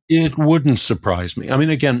News? It wouldn't surprise me. I mean,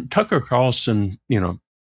 again, Tucker Carlson,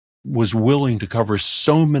 was willing to cover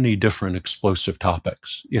so many different explosive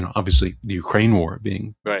topics, obviously the Ukraine war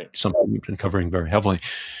being something we've been covering very heavily,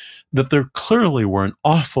 that there clearly were an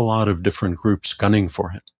awful lot of different groups gunning for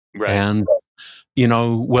him. Right. And,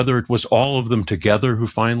 whether it was all of them together who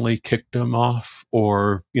finally kicked him off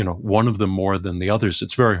or, one of them more than the others,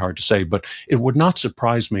 it's very hard to say, but it would not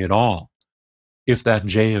surprise me at all if that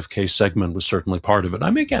JFK segment was certainly part of it.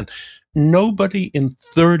 I mean, again, nobody in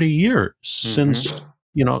 30 years since,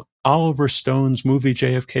 Oliver Stone's movie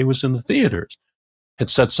JFK was in the theaters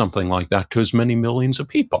had said something like that to as many millions of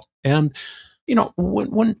people. And,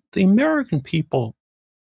 when the American people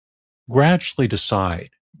gradually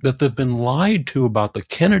decide that they've been lied to about the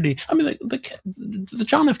Kennedy. I mean, the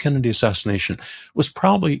John F. Kennedy assassination was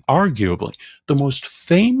probably, arguably, the most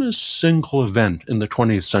famous single event in the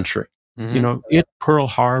 20th century. Mm-hmm. Pearl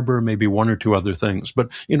Harbor, maybe one or two other things, but,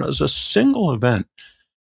 as a single event,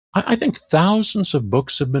 I think thousands of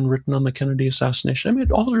books have been written on the Kennedy assassination. I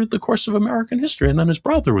mean, all through the course of American history. And then his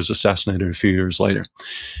brother was assassinated a few years later.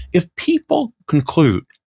 If people conclude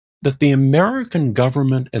that the American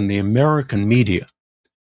government and the American media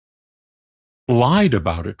lied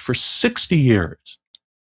about it for 60 years,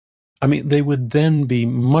 I mean, they would then be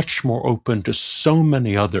much more open to so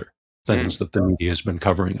many other things that the media has been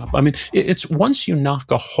covering up. I mean, it's once you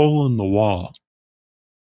knock a hole in the wall,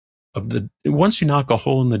 once you knock a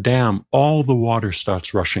hole in the dam, all the water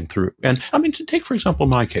starts rushing through. And I mean, to take, for example,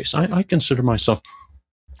 my case, I consider myself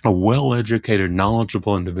a well-educated,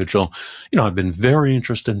 knowledgeable individual. I've been very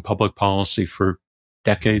interested in public policy for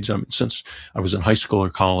decades, since I was in high school or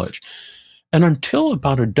college. And until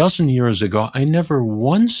about a dozen years ago, I never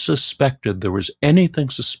once suspected there was anything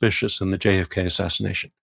suspicious in the JFK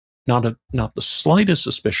assassination. Not the slightest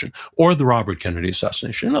suspicion, or the Robert Kennedy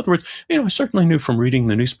assassination. In other words, I certainly knew from reading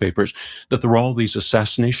the newspapers that there were all these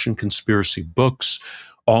assassination conspiracy books,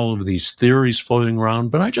 all of these theories floating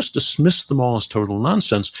around, but I just dismissed them all as total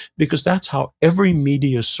nonsense because that's how every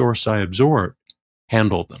media source I absorbed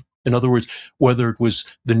handled them. In other words, whether it was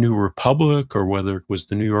the New Republic or whether it was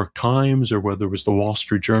the New York Times or whether it was the Wall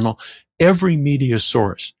Street Journal, every media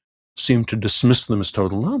source seemed to dismiss them as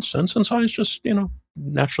total nonsense. And so I just,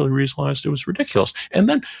 naturally realized it was ridiculous. And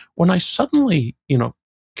then when I suddenly,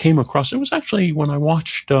 came across, it was actually when I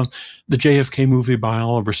watched the JFK movie by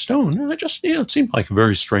Oliver Stone. And I just, it seemed like a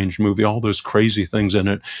very strange movie, all those crazy things in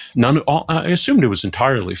it. I assumed it was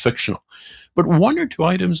entirely fictional. But one or two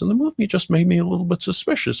items in the movie just made me a little bit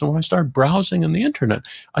suspicious. And when I started browsing in the internet,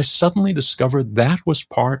 I suddenly discovered that was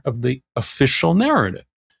part of the official narrative.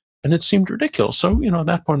 And it seemed ridiculous. So, at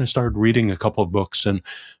that point, I started reading a couple of books and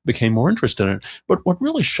became more interested in it. But what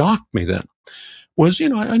really shocked me then was,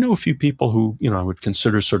 I know a few people who, I would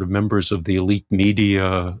consider sort of members of the elite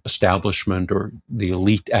media establishment or the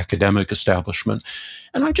elite academic establishment.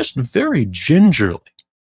 And I just very gingerly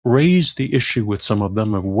raised the issue with some of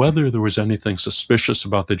them of whether there was anything suspicious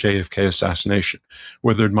about the JFK assassination,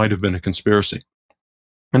 whether it might have been a conspiracy.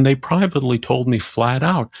 And they privately told me flat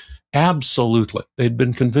out, absolutely. They'd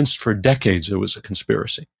been convinced for decades it was a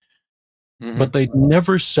conspiracy. Mm-hmm. But they'd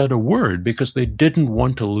never said a word because they didn't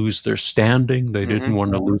want to lose their standing. They didn't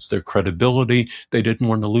want to lose their credibility. They didn't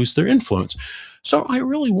want to lose their influence. So I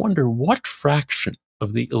really wonder what fraction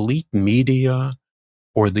of the elite media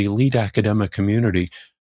or the elite academic community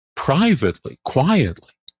privately,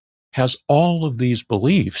 quietly, has all of these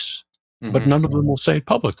beliefs, but none of them will say it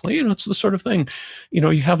publicly. It's the sort of thing,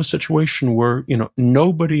 you have a situation where,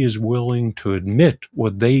 nobody is willing to admit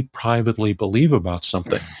what they privately believe about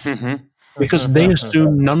something because they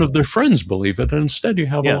assume none of their friends believe it. And instead you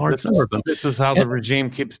have a large number of them. This is how the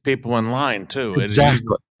regime keeps people in line too.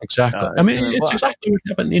 Exactly. I mean, it's exactly what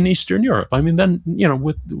happened in Eastern Europe. I mean, then,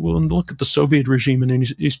 we'll look at the Soviet regime in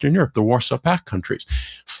Eastern Europe, the Warsaw Pact countries.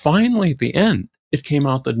 Finally, at the end, it came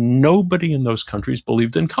out that nobody in those countries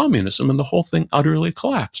believed in communism, and the whole thing utterly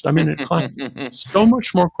collapsed. I mean, it collapsed so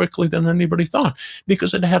much more quickly than anybody thought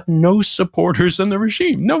because it had no supporters in the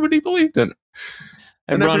regime. Nobody believed in it.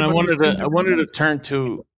 And Ron, I wanted to turn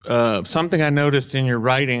to something I noticed in your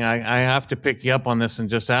writing. I have to pick you up on this and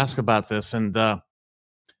just ask about this. And one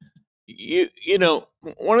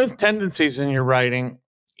of the tendencies in your writing,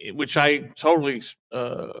 which I totally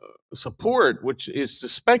support, which is to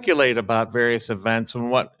speculate about various events and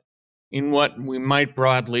what we might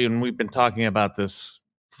broadly, and we've been talking about this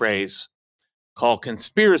phrase, call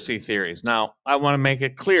conspiracy theories. Now, I want to make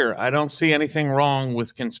it clear, I don't see anything wrong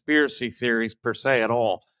with conspiracy theories per se at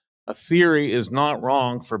all. A theory is not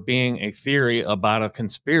wrong for being a theory about a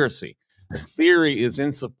conspiracy. A theory is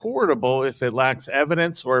insupportable if it lacks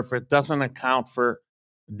evidence or if it doesn't account for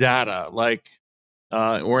data,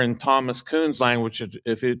 or in Thomas Kuhn's language,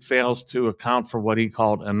 if it fails to account for what he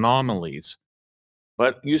called anomalies.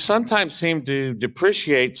 But you sometimes seem to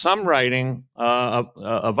depreciate some writing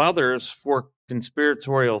of others for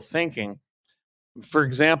conspiratorial thinking. For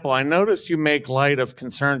example, I noticed you make light of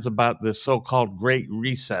concerns about the so-called Great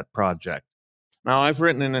Reset project. Now, I've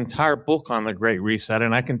written an entire book on the Great Reset,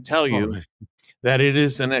 and I can tell you that it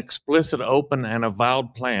is an explicit, open, and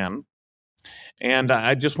avowed plan. And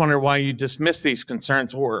I just wonder why you dismiss these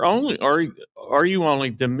concerns, or are you only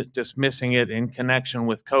dismissing it in connection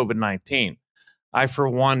with COVID-19? I, for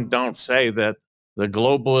one, don't say that the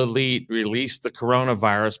global elite released the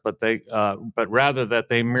coronavirus, but rather that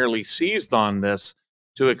they merely seized on this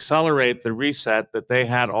to accelerate the reset that they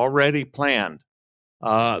had already planned,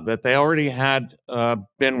 that they already had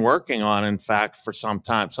been working on, in fact, for some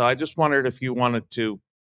time. So I just wondered if you wanted to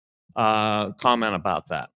comment about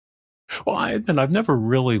that. Well, I've never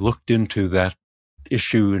really looked into that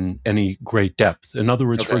issue in any great depth. In other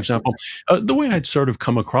words, for example, the way I'd sort of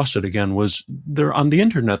come across it again was there on the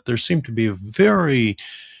internet, there seemed to be a very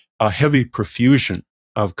heavy profusion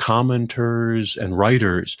of commenters and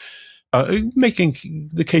writers making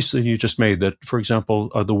the case that you just made that, for example,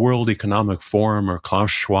 the World Economic Forum or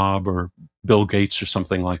Klaus Schwab or Bill Gates or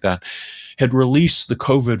something like that had released the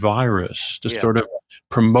COVID virus to sort of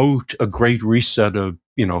promote a great reset of,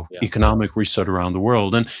 economic reset around the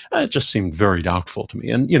world. And it just seemed very doubtful to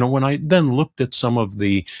me. And, when I then looked at some of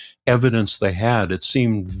the evidence they had, it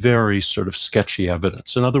seemed very sort of sketchy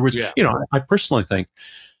evidence. In other words, I personally think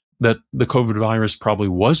that the COVID virus probably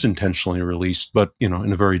was intentionally released, but, in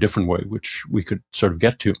a very different way, which we could sort of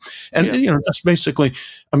get to. And, just basically,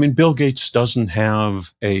 Bill Gates doesn't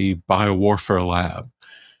have a biowarfare lab.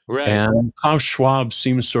 Right. And Klaus Schwab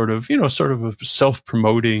seems sort of a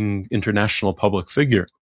self-promoting international public figure.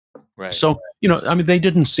 Right. So, they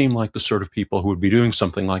didn't seem like the sort of people who would be doing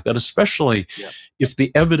something like that, especially if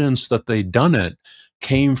the evidence that they'd done it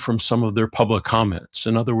came from some of their public comments.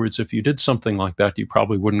 In other words, if you did something like that, you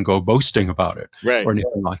probably wouldn't go boasting about it or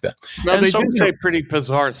anything like that. No, they did say pretty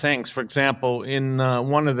bizarre things. For example, in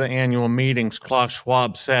one of the annual meetings, Klaus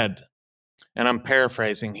Schwab said, and I'm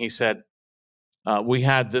paraphrasing, he said, we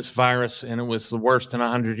had this virus and it was the worst in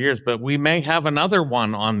 100 years, but we may have another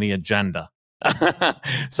one on the agenda.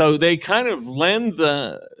 So they kind of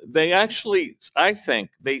I think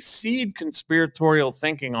they seed conspiratorial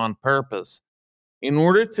thinking on purpose in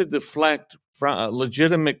order to deflect from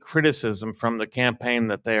legitimate criticism from the campaign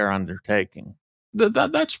that they are undertaking.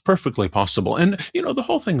 That's perfectly possible. And, the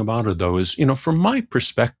whole thing about it, though, is, from my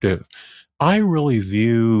perspective, I really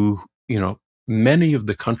view, many of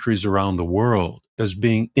the countries around the world as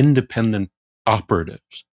being independent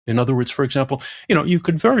operatives. In other words, for example, you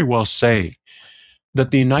could very well say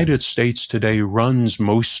that the United States today runs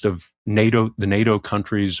most of the NATO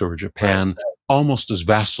countries or Japan almost as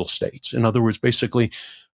vassal states. In other words, basically,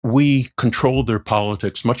 we control their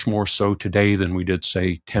politics much more so today than we did,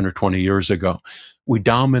 say, 10 or 20 years ago. We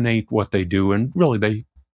dominate what they do, and really they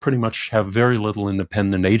pretty much have very little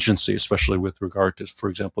independent agency, especially with regard to, for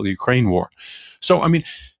example, the Ukraine war. So,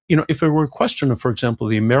 if it were a question of, for example,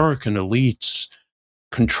 the American elites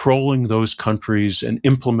controlling those countries and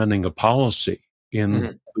implementing a policy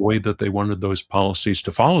in the way that they wanted those policies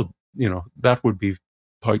to follow, that would be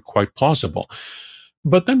quite plausible.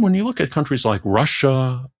 But then when you look at countries like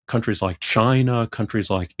Russia, countries like China, countries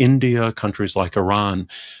like India, countries like Iran,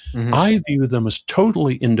 I view them as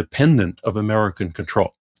totally independent of American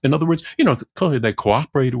control. In other words, clearly they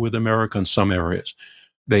cooperated with America in some areas.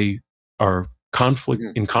 They are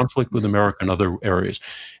in conflict with America in other areas.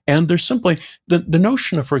 And there's simply the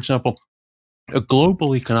notion of, for example, a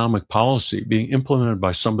global economic policy being implemented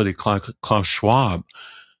by somebody like Klaus Schwab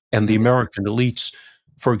and the American elites,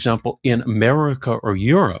 for example, in America or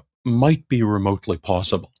Europe, might be remotely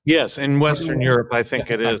plausible. Yes, in Western Europe, I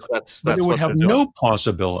think it is. But it would have no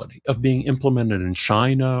plausibility of being implemented in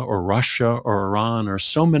China or Russia or Iran or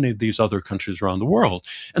so many of these other countries around the world.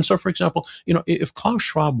 And so, for example, if Klaus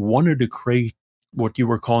Schwab wanted to create what you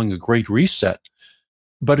were calling a great reset,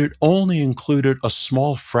 but it only included a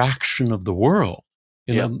small fraction of the world,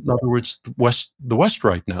 in other words, the West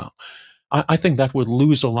right now, I think that would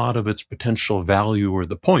lose a lot of its potential value or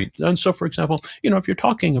the point. And so, for example, if you're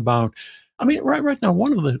talking about, right now,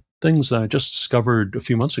 one of the things that I just discovered a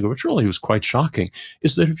few months ago, which really was quite shocking,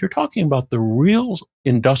 is that if you're talking about the real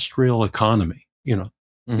industrial economy,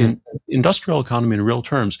 in industrial economy in real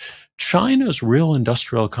terms, China's real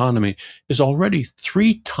industrial economy is already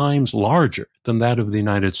 3 times larger than that of the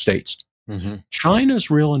United States. China's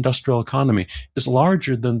real industrial economy is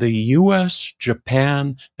larger than the US,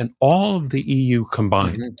 Japan, and all of the EU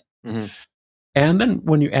combined. And then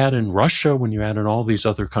when you add in Russia, when you add in all these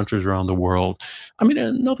other countries around the world,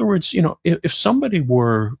 in other words, if somebody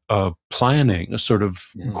were planning a sort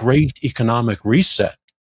of great economic reset,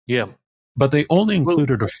 but they only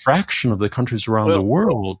included a fraction of the countries around the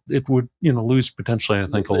world, it would, lose potentially, I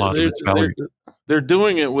think, a lot of its value. They're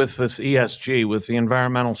doing it with this ESG, with the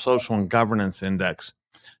Environmental, Social, and Governance Index.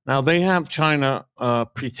 Now, they have China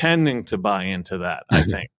pretending to buy into that, I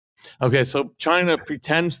think. Okay, so China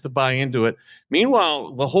pretends to buy into it.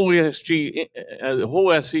 Meanwhile, the whole ESG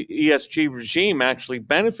regime actually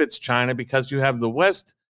benefits China because you have the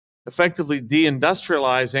West effectively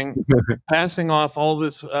deindustrializing, passing off all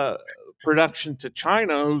this production to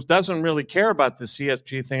China, who doesn't really care about the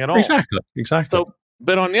CSG thing at all. Exactly. So,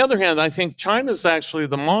 but on the other hand, I think China's actually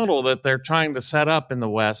the model that they're trying to set up in the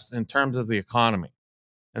West in terms of the economy.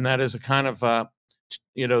 And that is a kind of,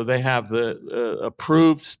 they have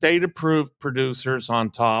the state-approved producers on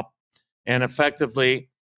top, and effectively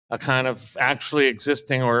a kind of actually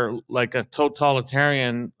existing or like a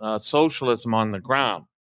totalitarian socialism on the ground.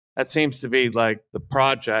 That seems to be like the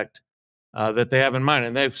project that they have in mind.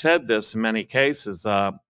 And they've said this in many cases,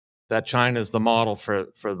 that China is the model for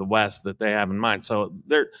the West that they have in mind. So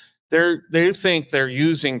they think they're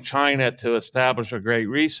using China to establish a great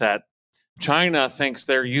reset. China thinks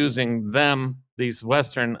they're using them, these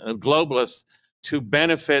Western globalists, to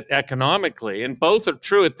benefit economically. And both are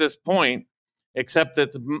true at this point, except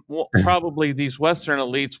that probably these Western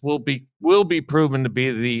elites will be proven to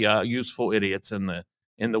be the useful idiots in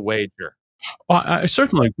the wager. Well, I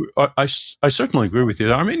certainly agree with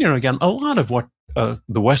you. I mean, again, a lot of what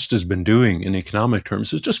the West has been doing in economic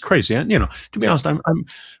terms is just crazy. And, to be honest,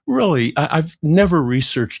 I've never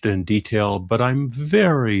researched in detail, but I'm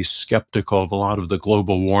very skeptical of a lot of the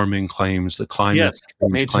global warming claims, the climate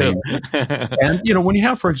change claims. And, when you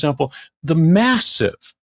have, for example, the massive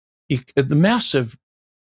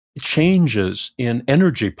changes in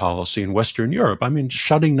energy policy in Western Europe. I mean,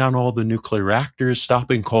 shutting down all the nuclear reactors,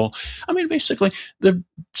 stopping coal. I mean, basically, they've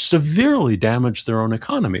severely damaged their own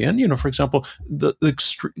economy. And, for example, the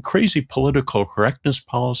crazy political correctness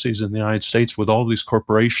policies in the United States with all these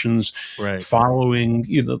corporations following,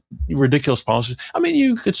 ridiculous policies. I mean,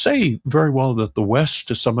 you could say very well that the West,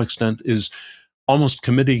 to some extent, is almost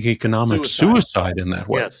committing economic suicide in that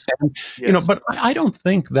way. Yes. And, but I don't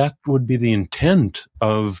think that would be the intent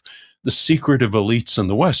of the secretive elites in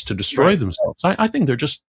the West to destroy themselves. I think they're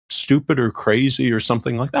just stupid or crazy or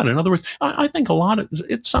something like that. In other words, I think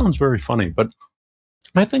it sounds very funny, but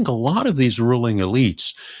I think a lot of these ruling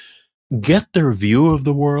elites get their view of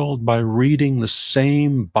the world by reading the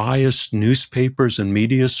same biased newspapers and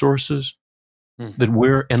media sources that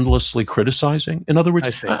we're endlessly criticizing. In other words,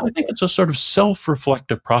 I think it's a sort of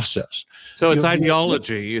self-reflective process. So it's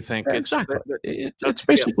ideology, you think? Exactly. It's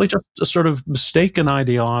basically just a sort of mistaken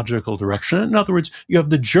ideological direction. In other words, you have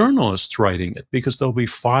the journalists writing it because they'll be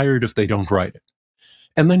fired if they don't write it.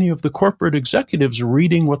 And then you have the corporate executives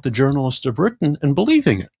reading what the journalists have written and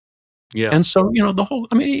believing it. Yeah. And so, the whole,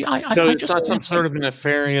 it's not some sort of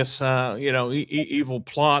nefarious, evil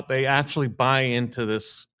plot. They actually buy into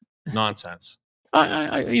this nonsense.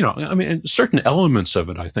 Certain elements of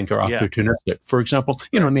it, I think, are opportunistic. For example,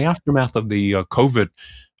 in the aftermath of the COVID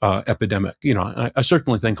epidemic, I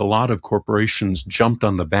certainly think a lot of corporations jumped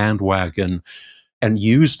on the bandwagon and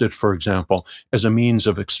used it, for example, as a means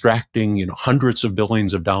of extracting, hundreds of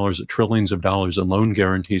billions of dollars, trillions of dollars in loan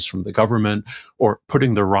guarantees from the government, or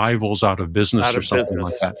putting their rivals out of business something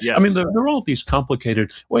like that. Yes. I mean, there are all these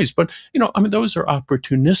complicated ways, but, those are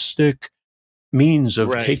opportunistic means of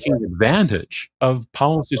taking advantage of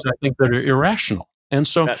policies, I think, that are irrational. And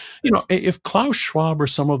so, if Klaus Schwab or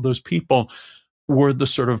some of those people were the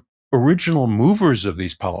sort of original movers of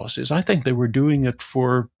these policies, I think they were doing it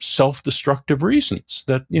for self-destructive reasons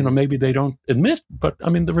that, maybe they don't admit. But,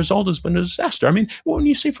 the result has been a disaster. I mean, when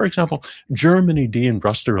you see, for example, Germany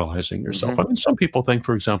deindustrializing yourself, some people think,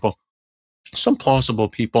 for example, some plausible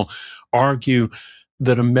people argue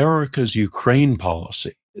that America's Ukraine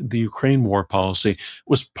policy, the Ukraine war policy,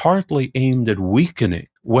 was partly aimed at weakening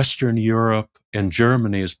Western Europe and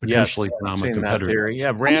Germany as potentially economic competitors.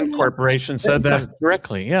 Yeah, Rand Corporation said that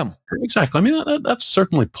directly. Yeah, exactly. That's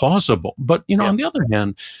certainly plausible. But on the other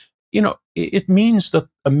hand, it means that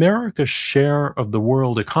America's share of the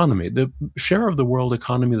world economy, the share of the world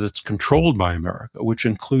economy that's controlled by America, which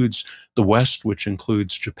includes the West, which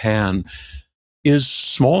includes Japan, is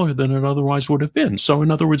smaller than it otherwise would have been. So in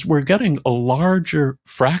other words, we're getting a larger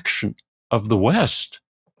fraction of the West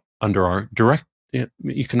under our direct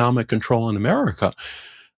economic control in America.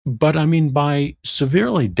 But by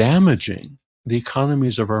severely damaging the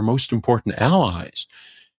economies of our most important allies,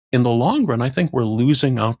 in the long run, I think we're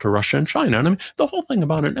losing out to Russia and China. And the whole thing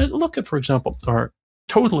about it, look at, for example, our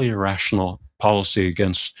totally irrational policy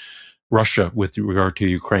against Russia with regard to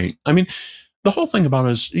Ukraine. The whole thing about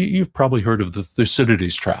it is, you've probably heard of the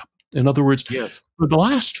Thucydides trap. In other words, for the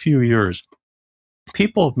last few years,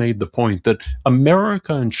 people have made the point that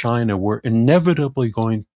America and China were inevitably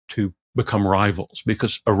going to become rivals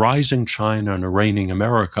because a rising China and a reigning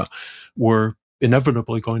America were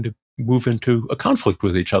inevitably going to move into a conflict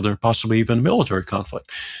with each other, possibly even a military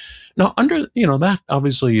conflict. Now, under, that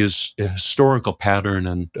obviously is a historical pattern,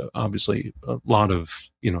 and obviously a lot of,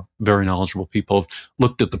 very knowledgeable people have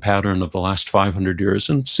looked at the pattern of the last 500 years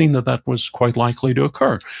and seen that that was quite likely to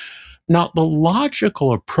occur. Now, the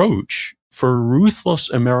logical approach for ruthless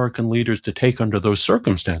American leaders to take under those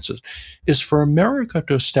circumstances is for America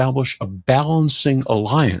to establish a balancing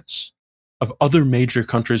alliance of other major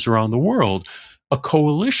countries around the world, a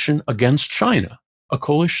coalition against China, a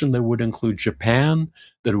coalition that would include Japan,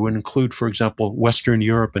 that would include, for example, Western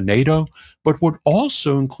Europe and NATO, but would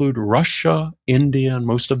also include Russia, India, and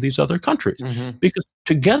most of these other countries. Mm-hmm. Because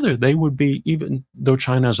together they would be, even though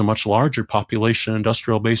China has a much larger population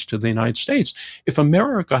industrial base to the United States, if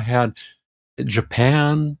America had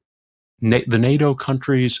Japan, the NATO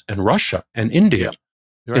countries, and Russia and India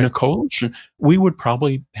in a coalition, we would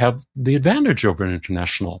probably have the advantage over an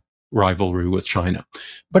international rivalry with China.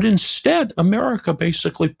 But instead, America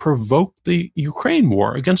basically provoked the Ukraine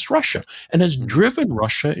war against Russia and has driven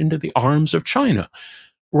Russia into the arms of China.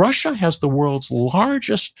 Russia has the world's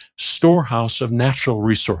largest storehouse of natural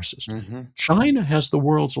resources. Mm-hmm. China has the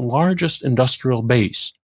world's largest industrial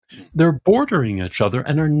base. They're bordering each other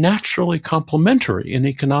and are naturally complementary in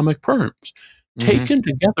economic terms. Mm-hmm. Taken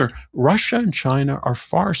together, Russia and China are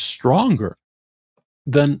far stronger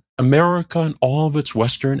than America and all of its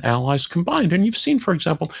Western allies combined. And you've seen, for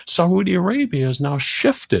example, Saudi Arabia has now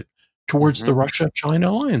shifted towards the Russia-China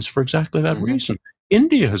alliance for exactly that reason.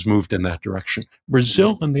 India has moved in that direction.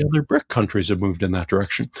 Brazil and the other BRIC countries have moved in that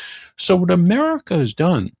direction. So what America has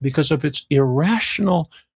done, because of its irrational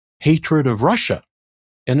hatred of Russia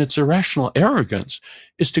and its irrational arrogance,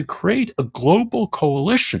 is to create a global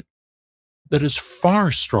coalition that is far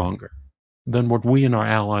stronger than what we and our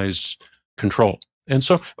allies control. And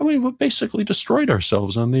so, we've basically destroyed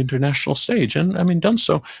ourselves on the international stage, and done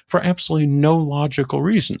so for absolutely no logical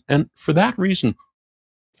reason. And for that reason,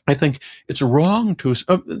 I think it's wrong to,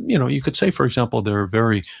 you could say, for example, there are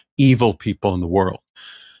very evil people in the world.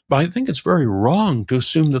 But I think it's very wrong to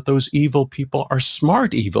assume that those evil people are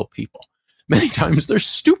smart evil people. Many times they're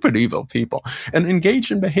stupid evil people and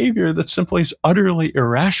engage in behavior that simply is utterly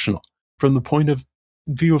irrational from the point of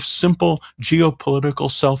view of simple geopolitical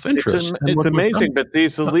self-interest. It's amazing, but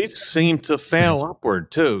these elites seem to fail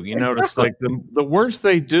upward too. You notice, like the worse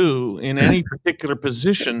they do in any particular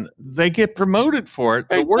position, they get promoted for it.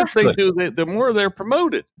 The worse they do, the more they're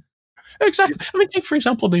promoted. Exactly. Take, for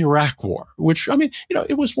example, the Iraq War, which,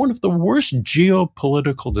 it was one of the worst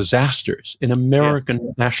geopolitical disasters in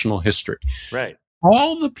American national history. Right.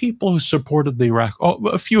 All the people who supported the Iraq,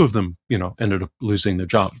 a few of them, ended up losing their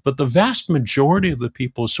jobs, but the vast majority of the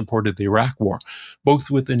people who supported the Iraq War,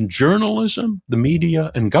 both within journalism, the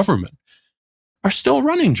media, and government, are still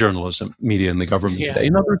running journalism, media, and the government today.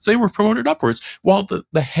 In other words, they were promoted upwards, while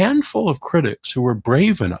the handful of critics who were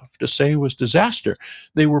brave enough to say it was disaster,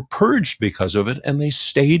 they were purged because of it, and they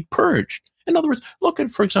stayed purged. In other words, look at,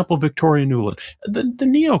 for example, Victoria Nuland. The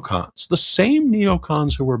neocons, the same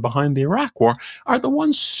neocons who were behind the Iraq War, are the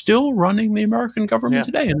ones still running the American government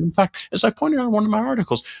today. And in fact, as I pointed out in one of my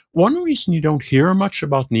articles, one reason you don't hear much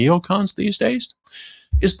about neocons these days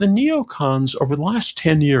is the neocons over the last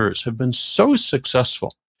 10 years have been so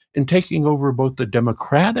successful in taking over both the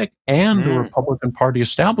Democratic and the Republican Party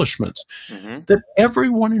establishments that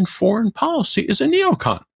everyone in foreign policy is a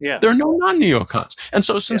neocon. There are no non-neocons. And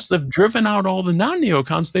so since they've driven out all the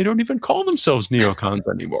non-neocons, they don't even call themselves neocons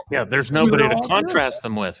anymore. There's nobody to contrast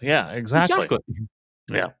them with. Exactly.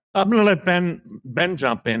 Yeah. I'm going to let Ben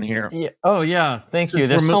jump in here. Thank you.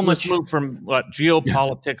 There's so much. Let's move from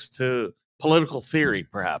geopolitics to political theory,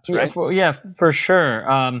 perhaps, right? For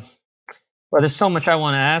sure. Well, there's so much I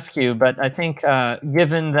want to ask you, but I think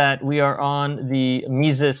given that we are on the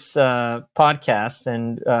Mises podcast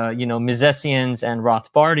and, Misesians and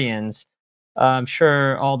Rothbardians, I'm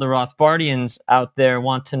sure all the Rothbardians out there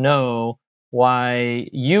want to know why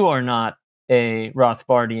you are not a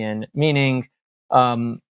Rothbardian, meaning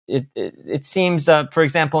it seems, for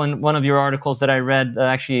example, in one of your articles that I read,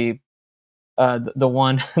 the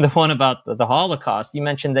one about the Holocaust, you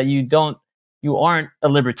mentioned that you aren't a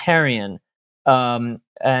libertarian. And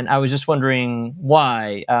I was just wondering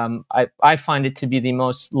why. I find it to be the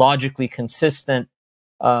most logically consistent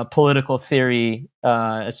political theory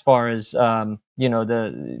as far as the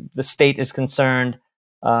state is concerned.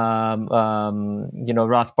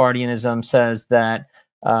 Rothbardianism says that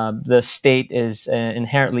the state is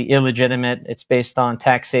inherently illegitimate. It's based on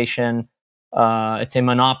taxation. It's a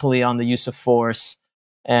monopoly on the use of force.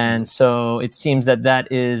 And so it seems that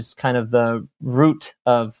is kind of the root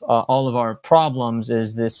of all of our problems,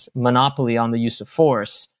 is this monopoly on the use of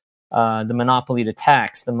force, the monopoly to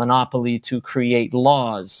tax, the monopoly to create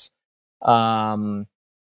laws.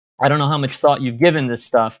 I don't know how much thought you've given this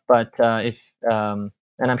stuff, but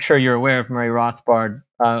and I'm sure you're aware of Murray Rothbard.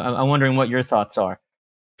 I'm wondering what your thoughts are.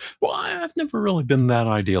 Well, I've never really been that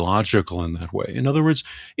ideological in that way. In other words,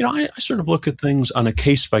 I sort of look at things on a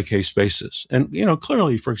case-by-case basis. And,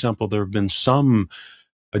 clearly, for example, there have been some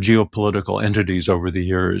geopolitical entities over the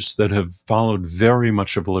years that have followed very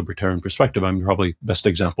much of a libertarian perspective. I mean, probably best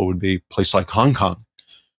example would be a place like Hong Kong,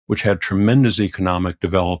 which had tremendous economic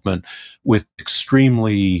development with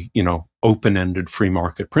extremely, open-ended free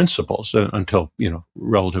market principles until,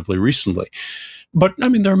 relatively recently. But I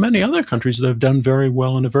mean, there are many other countries that have done very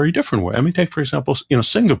well in a very different way. I mean, take, for example,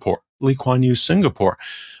 Singapore, Lee Kuan Yew's Singapore.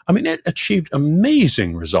 I mean, it achieved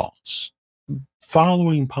amazing results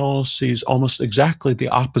following policies almost exactly the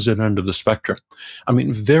opposite end of the spectrum. I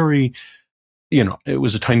mean, it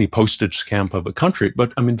was a tiny postage stamp of a country,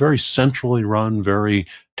 but I mean, very centrally run, very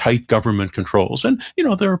tight government controls. And,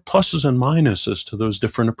 there are pluses and minuses to those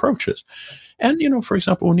different approaches. And, for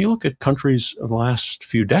example, when you look at countries of the last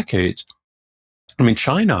few decades, I mean,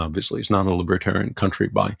 China obviously is not a libertarian country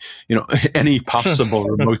by, any possible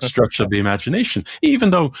remote stretch of the imagination, even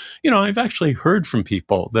though, I've actually heard from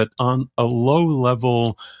people that on a low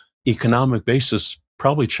level economic basis,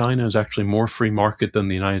 probably China is actually more free market than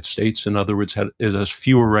the United States. In other words, it has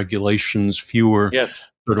fewer regulations, fewer yes.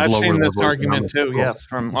 sort of I've lower seen this level argument too, control. yes,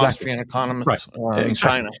 from Exactly. Austrian economists Right. in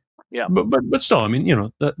China. Yeah. But still, I mean,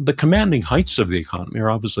 the commanding heights of the economy are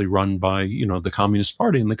obviously run by, the Communist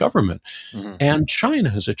Party and the government. Mm-hmm. And China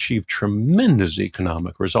has achieved tremendous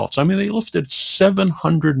economic results. I mean, they lifted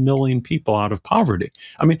 700 million people out of poverty.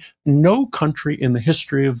 I mean, no country in the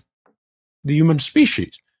history of the human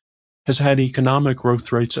species has had economic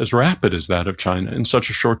growth rates as rapid as that of China in such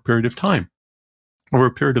a short period of time, over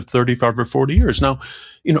a period of 35 or 40 years. Now,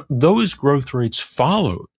 those growth rates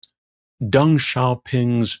followed Deng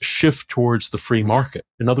Xiaoping's shift towards the free market.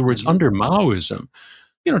 In other words, under Maoism,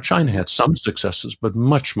 China had some successes, but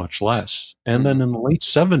much, much less. And then in the late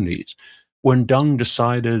 70s, when Deng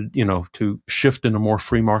decided, to shift in a more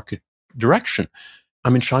free market direction,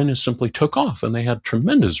 I mean, China simply took off and they had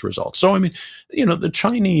tremendous results. So, I mean, the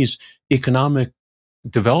Chinese economic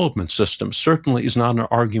development system certainly is not an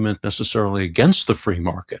argument necessarily against the free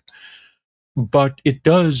market, but it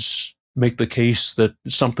does make the case that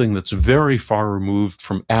something that's very far removed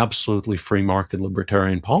from absolutely free market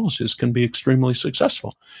libertarian policies can be extremely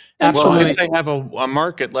successful. Absolutely. Well, if they have a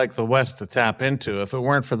market like the West to tap into, if it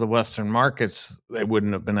weren't for the Western markets, they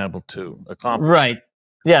wouldn't have been able to accomplish. Right.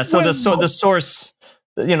 Yeah. So the source,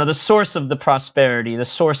 the source of the prosperity, the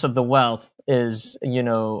source of the wealth is,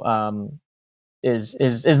 is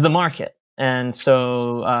the market, and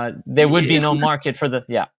so there would be no market for the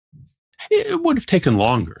It would have taken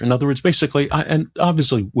longer. In other words, basically, and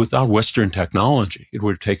obviously without Western technology, it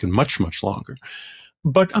would have taken much, much longer.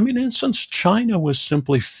 But I mean, in a sense, China was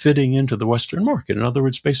simply fitting into the Western market. In other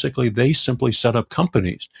words, basically, they simply set up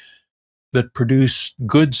companies that produce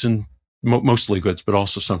goods and mostly goods, but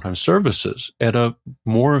also sometimes services at a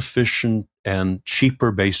more efficient and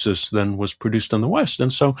cheaper basis than was produced in the West.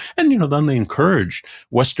 And so, then they encouraged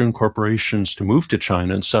Western corporations to move to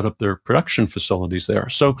China and set up their production facilities there.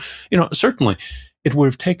 So, certainly it would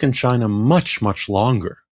have taken China much, much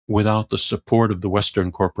longer without the support of the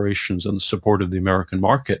Western corporations and the support of the American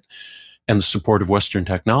market and the support of Western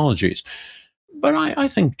technologies. But I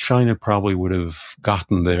think China probably would have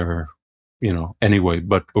gotten there anyway,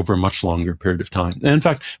 but over a much longer period of time. And in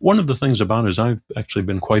fact, one of the things about it is I've actually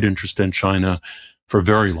been quite interested in China for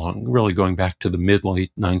very long, really going back to the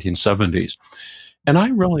mid-late 1970s. And I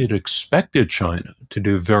really had expected China to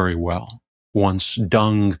do very well once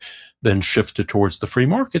Deng then shifted towards the free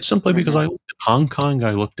market, simply because I looked at Hong Kong,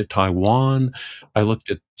 I looked at Taiwan, I looked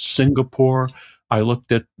at Singapore, I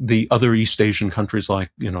looked at the other East Asian countries like,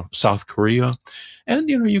 South Korea. And,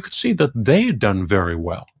 you could see that they had done very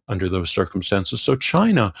well under those circumstances. So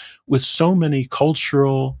China, with so many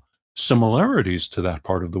cultural similarities to that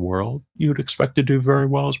part of the world, you'd expect to do very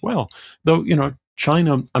well as well. Though,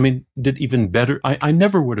 China, I mean, did even better. I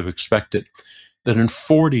never would have expected that in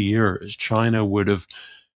 40 years, China would have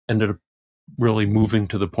ended up really moving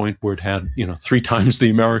to the point where it had, 3 times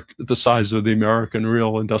the size of the American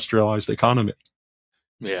real industrialized economy.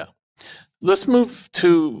 Yeah. Let's move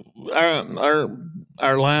to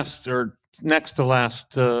our last or next to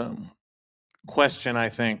last question, I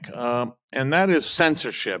think, and that is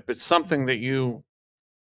censorship. It's something that you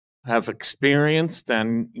have experienced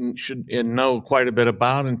and should know quite a bit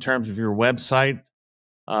about in terms of your website.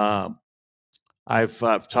 I've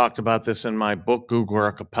talked about this in my book, Google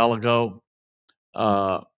Archipelago,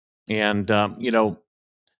 and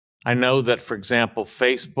I know that, for example,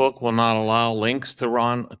 Facebook will not allow links to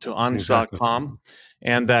Unz.com,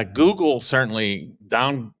 and that Google certainly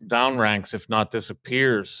downranks, if not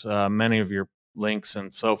disappears, many of your links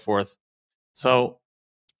and so forth. So,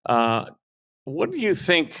 what do you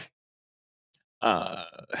think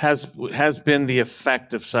has been the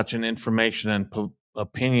effect of such an information and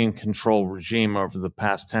opinion control regime over the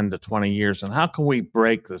past 10 to 20 years, and how can we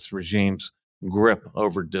break this regime's grip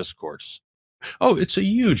over discourse? Oh, it's a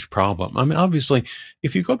huge problem. I mean, obviously,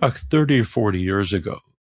 if you go back 30 or 40 years ago,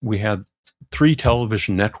 we had 3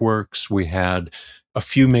 television networks, we had a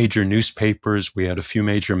few major newspapers, we had a few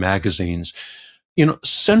major magazines.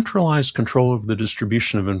 Centralized control of the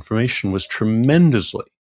distribution of information was tremendously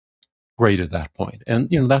great at that point. And,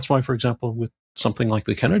 that's why, for example, with something like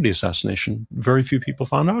the Kennedy assassination, very few people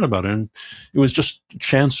found out about it. And it was just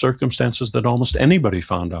chance circumstances that almost anybody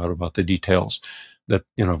found out about the details that,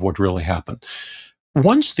 of what really happened.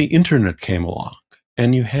 Once the internet came along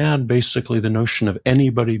and you had basically the notion of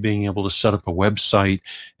anybody being able to set up a website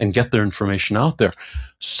and get their information out there,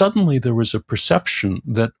 suddenly there was a perception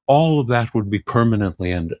that all of that would be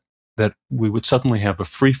permanently ended, that we would suddenly have a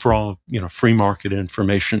free-for-all, free market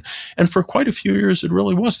information. And for quite a few years, it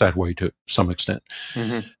really was that way to some extent.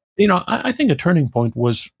 Mm-hmm. I think a turning point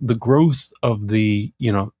was the growth of the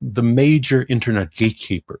major internet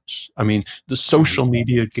gatekeepers. I mean, the social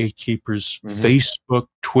media gatekeepers, mm-hmm. Facebook,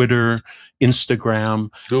 Twitter,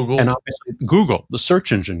 Instagram, Google, and obviously Google, the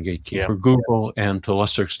search engine gatekeeper, Google, and to a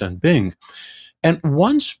lesser extent, Bing. And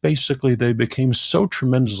once basically they became so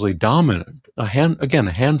tremendously dominant, a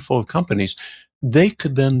handful of companies, they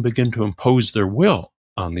could then begin to impose their will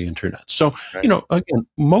on the internet. So, again,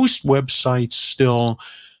 most websites still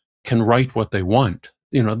can write what they want.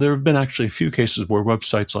 There have been actually a few cases where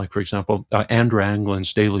websites like, for example, Andrew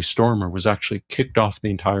Anglin's Daily Stormer was actually kicked off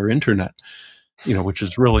the entire internet, which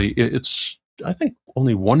is really, it's, I think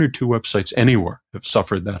only 1 or 2 websites anywhere have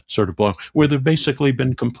suffered that sort of blow, where they've basically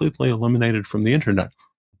been completely eliminated from the internet.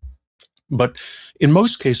 But in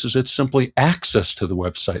most cases, it's simply access to the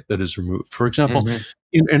website that is removed. For example,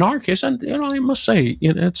 mm-hmm. in our case, and I must say,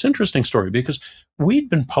 it's an interesting story because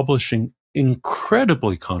we'd been publishing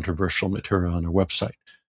incredibly controversial material on our website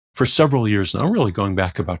for several years now, really going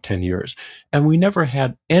back about 10 years. And we never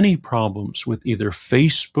had any problems with either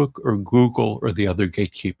Facebook or Google or the other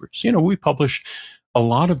gatekeepers. We published a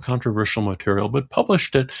lot of controversial material, but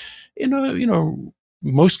published it in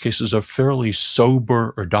most cases a fairly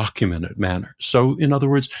sober or documented manner. So in other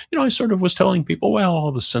words, I sort of was telling people, well,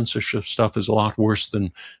 all the censorship stuff is a lot worse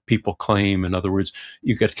than people claim. In other words,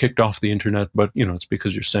 you get kicked off the internet, but it's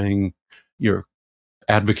because you're saying you're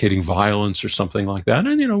advocating violence or something like that.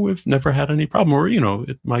 And, we've never had any problem. Or,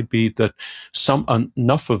 it might be that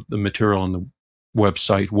enough of the material on the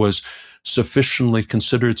website was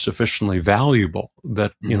considered sufficiently valuable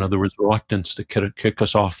that, mm-hmm. There was reluctance to kick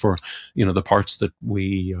us off for, the parts that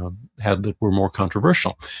we had that were more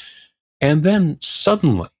controversial. And then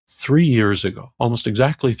suddenly, 3 years ago, almost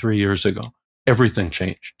exactly 3 years ago, everything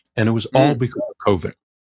changed. And it was all because of COVID.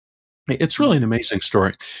 It's really an amazing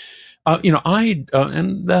story. And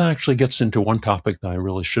that actually gets into one topic that I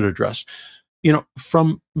really should address.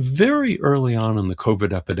 From very early on in the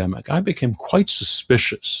COVID epidemic, I became quite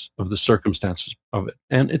suspicious of the circumstances of it.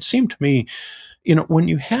 And it seemed to me, when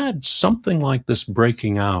you had something like this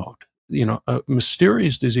breaking out, a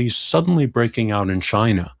mysterious disease suddenly breaking out in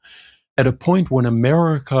China at a point when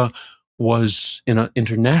America was in an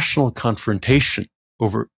international confrontation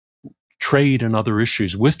over trade and other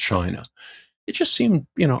issues with China, it just seemed,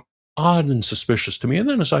 odd and suspicious to me. And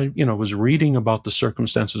then as I, was reading about the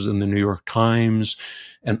circumstances in the New York Times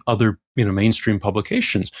and other, mainstream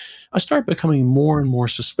publications, I started becoming more and more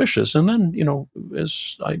suspicious. And then,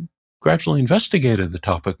 as I gradually investigated the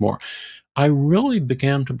topic more, I really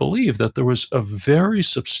began to believe that there was a very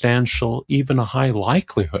substantial, even a high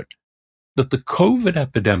likelihood that the COVID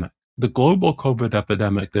epidemic, the global COVID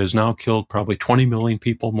epidemic that has now killed probably 20 million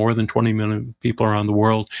people, more than 20 million people around the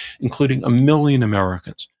world, including 1 million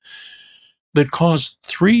Americans, that caused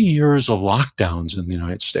 3 years of lockdowns in the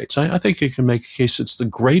United States. I think you can make a case it's the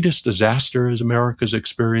greatest disaster as America's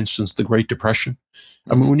experienced since the Great Depression.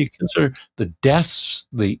 I mean, when you consider the deaths,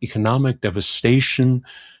 the economic devastation,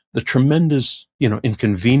 the tremendous,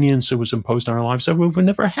 inconvenience that was imposed on our lives, we've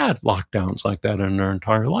never had lockdowns like that in our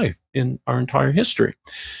entire life, in our entire history.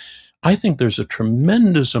 I think there's a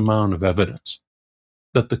tremendous amount of evidence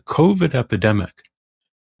that the COVID epidemic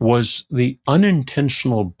was the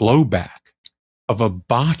unintentional blowback of a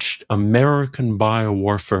botched American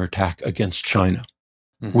biowarfare attack against China,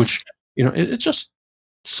 which, it's just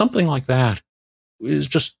something like that is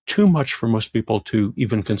just too much for most people to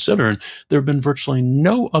even consider. And there have been virtually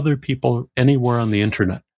no other people anywhere on the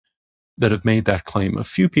internet that have made that claim. A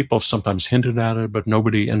few people have sometimes hinted at it, but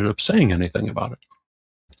nobody ended up saying anything about it.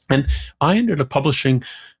 And I ended up publishing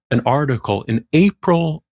an article in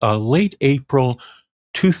April, late April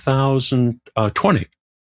 2020,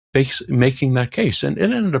 making that case. And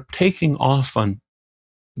it ended up taking off on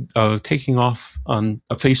Facebook,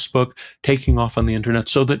 taking off on the internet,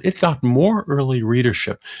 so that it got more early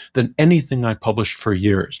readership than anything I published for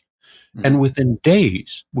years. Mm-hmm. And within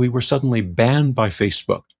days, we were suddenly banned by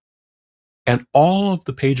Facebook. And all of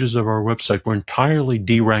the pages of our website were entirely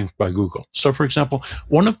deranked by Google. So, for example,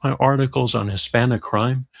 one of my articles on Hispanic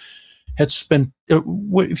crime had spent,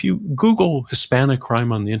 if you Google Hispanic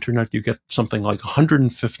crime on the internet, you get something like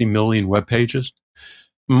 150 million web pages.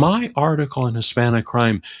 My article on Hispanic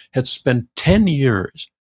crime had spent 10 years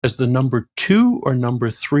as the number 2 or number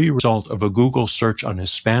 3 result of a Google search on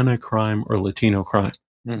Hispanic crime or Latino crime.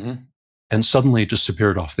 Mm-hmm. And suddenly it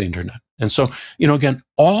disappeared off the internet. And so, again,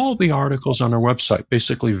 all the articles on our website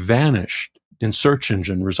basically vanished in search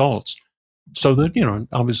engine results. So that,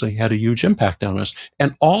 obviously had a huge impact on us.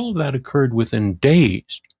 And all of that occurred within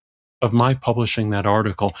days of my publishing that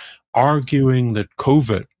article, arguing that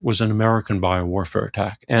COVID was an American biowarfare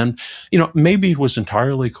attack. And, maybe it was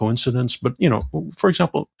entirely coincidence, but, for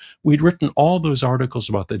example, we'd written all those articles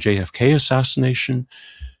about the JFK assassination,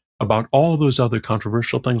 about all those other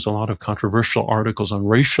controversial things, a lot of controversial articles on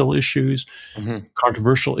racial issues, mm-hmm.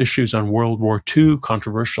 controversial issues on World War II,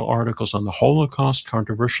 controversial articles on the Holocaust,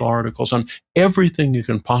 controversial articles on everything you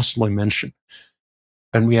can possibly mention.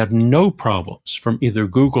 And we had no problems from either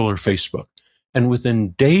Google or Facebook. And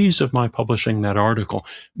within days of my publishing that article,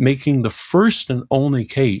 making the first and only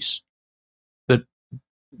case that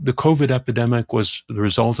the COVID epidemic was the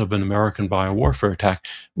result of an American biowarfare attack,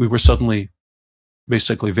 we were suddenly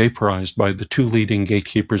basically vaporized by the 2 leading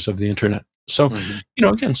gatekeepers of the internet. So, mm-hmm.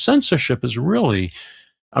 Again, censorship is really,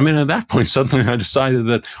 at that point, suddenly I decided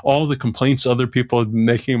that all the complaints other people had been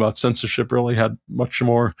making about censorship really had much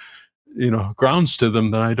more, grounds to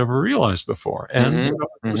them than I'd ever realized before. And,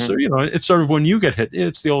 mm-hmm. So, it's sort of when you get hit,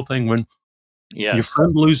 it's the old thing when your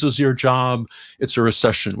friend loses your job, it's a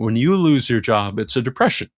recession. When you lose your job, it's a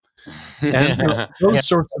depression. And those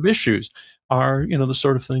sorts of issues are, the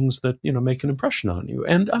sort of things that, make an impression on you.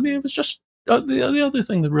 And it was just the other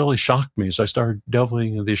thing that really shocked me as I started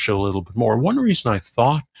delving into the issue a little bit more. One reason I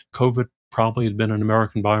thought COVID probably had been an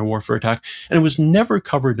American biowarfare attack, and it was never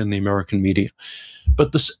covered in the American media.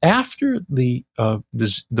 But after the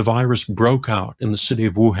virus broke out in the city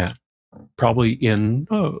of Wuhan, probably in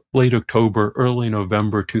late October, early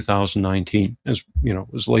November 2019, as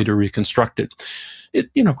was later reconstructed. It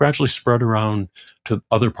gradually spread around to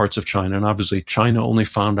other parts of China, and obviously China only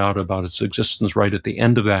found out about its existence right at the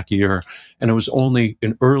end of that year, and it was only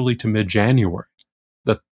in early to mid-January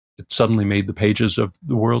that it suddenly made the pages of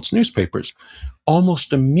the world's newspapers.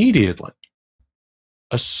 Almost immediately,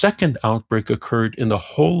 a second outbreak occurred in the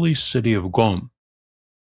holy city of Qom,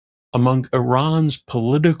 among Iran's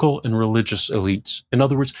political and religious elites. In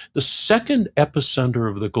other words, the second epicenter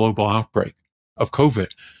of the global outbreak of COVID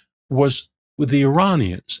was with the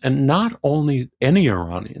Iranians, and not only any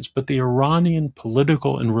Iranians, but the Iranian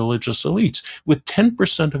political and religious elites, with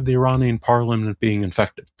 10% of the Iranian parliament being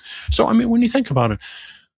infected. So, when you think about it,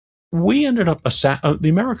 we ended up, the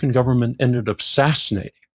American government ended up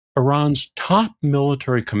assassinating Iran's top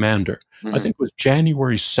military commander. Mm-hmm. I think it was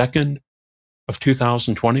January 2nd of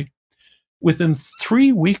 2020. Within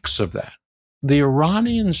 3 weeks of that, the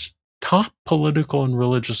Iranians' top political and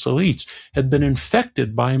religious elites had been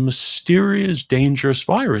infected by a mysterious, dangerous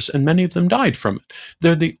virus, and many of them died from it.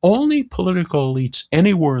 They're the only political elites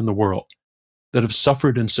anywhere in the world that have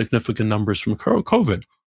suffered in significant numbers from COVID.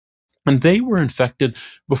 And they were infected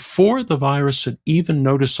before the virus had even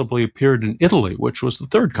noticeably appeared in Italy, which was the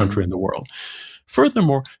third country in the world.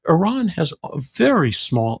 Furthermore, Iran has a very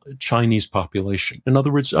small Chinese population. In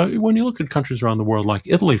other words, when you look at countries around the world, like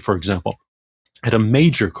Italy, for example, had a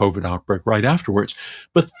major COVID outbreak right afterwards,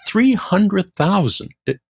 but 300,000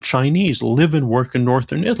 Chinese live and work in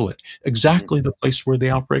northern Italy, exactly the place where the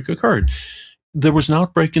outbreak occurred. There was an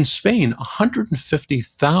outbreak in Spain.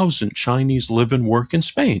 150,000 Chinese live and work in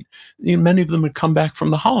Spain. Many of them had come back from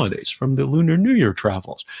the holidays, from the Lunar New Year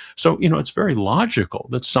travels. So, it's very logical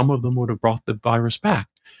that some of them would have brought the virus back.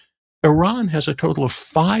 Iran has a total of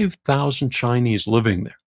 5,000 Chinese living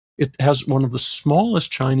there. It has one of the smallest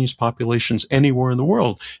Chinese populations anywhere in the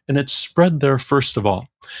world, and it's spread there first of all.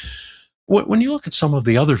 When you look at some of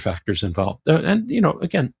the other factors involved, and,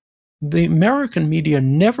 again, the American media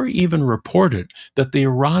never even reported that the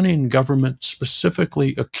Iranian government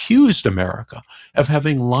specifically accused America of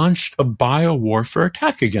having launched a biowarfare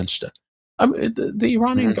attack against it. I mean, the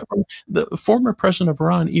Iranian government, the former president of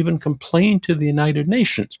Iran even complained to the United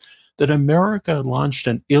Nations that America had launched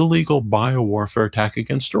an illegal biowarfare attack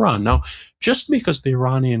against Iran. Now, just because the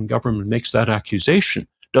Iranian government makes that accusation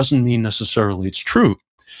doesn't mean necessarily it's true.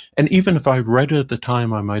 And even if I read it at the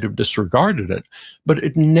time, I might have disregarded it, but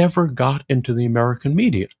it never got into the American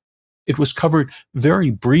media. It was covered very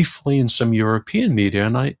briefly in some European media,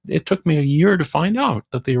 and it took me a year to find out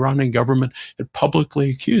that the Iranian government had publicly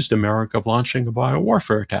accused America of launching a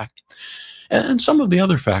biowarfare attack. And some of the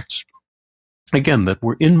other facts, again, that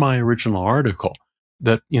were in my original article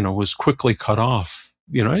that, was quickly cut off.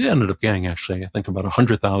 It ended up getting, actually, I think about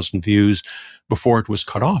 100,000 views before it was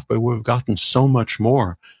cut off, but we would have gotten so much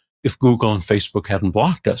more if Google and Facebook hadn't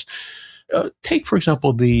blocked us. Take, for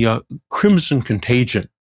example, the Crimson Contagion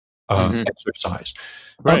exercise.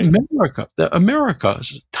 Right.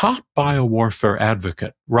 America's top biowarfare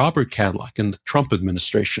advocate, Robert Cadillac, in the Trump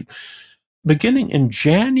administration, beginning in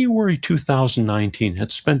January 2019,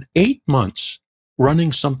 had spent 8 months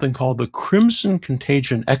running something called the Crimson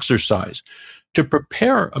Contagion exercise to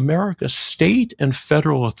prepare America's state and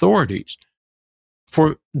federal authorities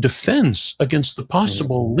for defense against the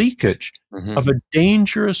possible leakage of a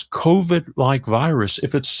dangerous COVID-like virus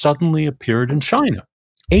if it suddenly appeared in China.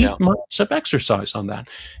 8 months of exercise on that.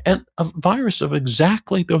 And a virus of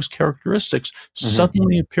exactly those characteristics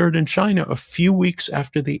suddenly appeared in China a few weeks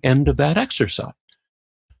after the end of that exercise.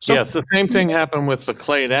 So, it's the same thing happened with the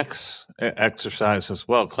Clade X exercise as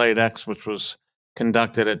well. Clade X, which was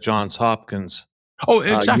conducted at Johns Hopkins. Oh,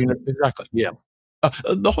 exactly. Exactly. Yeah.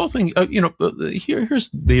 The whole thing, here's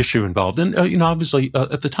the issue involved. And, obviously,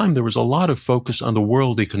 at the time, there was a lot of focus on the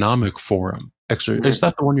World Economic Forum. Is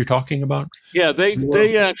that the one you're talking about? Yeah,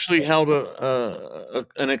 they actually held a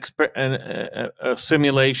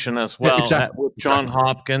simulation as well with John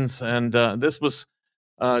Hopkins. And this was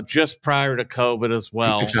just prior to COVID as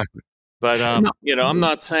well. Exactly. But, I'm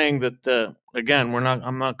not saying that, again,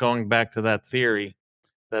 I'm not going back to that theory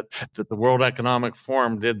that the World Economic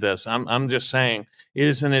Forum did this. I'm just saying,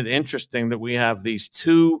 isn't it interesting that we have these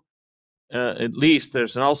two, at least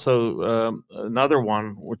there's also another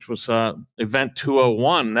one, which was Event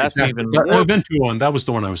 201. That's even more. Event 201, that was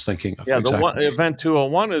the one I was thinking of. Yeah, Event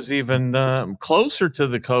 201 is even closer to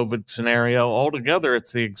the COVID scenario altogether.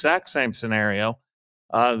 It's the exact same scenario.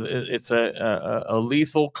 It's a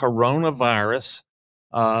lethal coronavirus,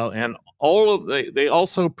 and they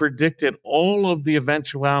also predicted all of the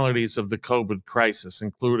eventualities of the COVID crisis,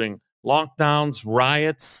 including lockdowns,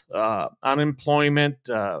 riots, unemployment,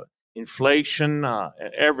 inflation,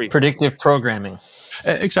 everything. Predictive programming.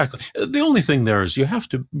 Exactly. The only thing there is you have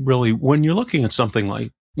to really, when you're looking at something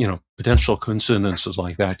like, potential coincidences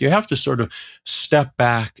like that, you have to sort of step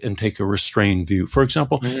back and take a restrained view. For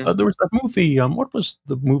example, there was that movie, what was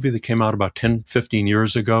the movie that came out about 10, 15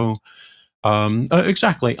 years ago?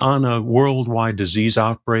 Exactly, on a worldwide disease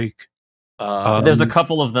outbreak. There's a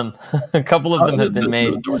couple of them. A couple of them have been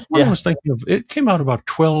made. I was thinking of, it came out about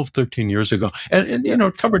 12, 13 years ago. And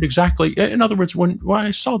it covered exactly, in other words, when I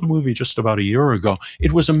saw the movie just about a year ago,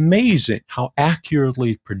 it was amazing how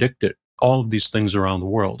accurately predicted all of these things around the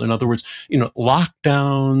world. In other words,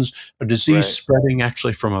 lockdowns, a disease spreading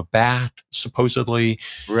actually from a bat, supposedly,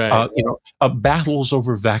 battles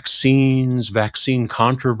over vaccines, vaccine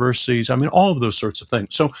controversies. I mean, all of those sorts of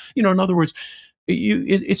things. So, in other words,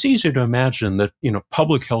 it's easy to imagine that,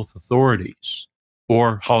 public health authorities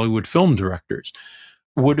or Hollywood film directors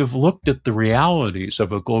would have looked at the realities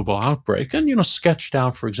of a global outbreak and, sketched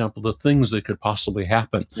out, for example, the things that could possibly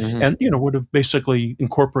happen and, would have basically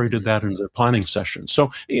incorporated that into their planning sessions.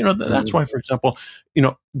 So, that's why, for example,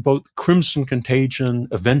 both Crimson Contagion,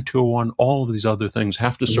 Event 201, all of these other things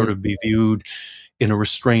have to sort of be viewed in a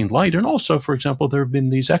restrained light. And also, for example, there have been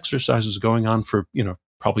these exercises going on for,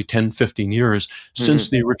 probably 10, 15 years since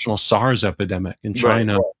the original SARS epidemic in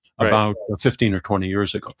China about 15 or 20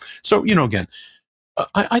 years ago. So, again,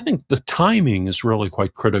 I think the timing is really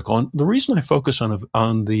quite critical. And the reason I focus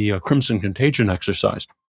on the Crimson Contagion exercise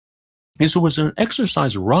is it was an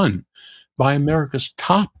exercise run by America's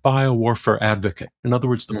top biowarfare advocate. In other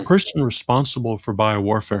words, the person responsible for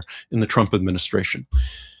biowarfare in the Trump administration.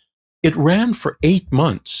 It ran for 8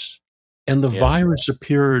 months, and the virus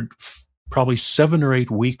appeared probably 7 or 8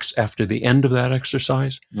 weeks after the end of that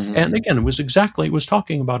exercise. And again, it was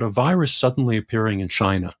talking about a virus suddenly appearing in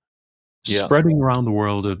China. spreading around the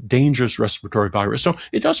world, a dangerous respiratory virus. So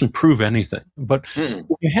it doesn't prove anything. But when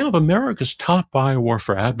you have America's top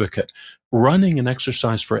biowarfare advocate running an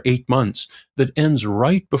exercise for 8 months that ends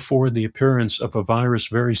right before the appearance of a virus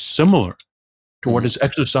very similar to what his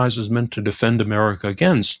exercise is meant to defend America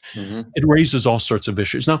against, it raises all sorts of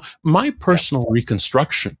issues. Now, my personal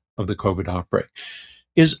reconstruction of the COVID outbreak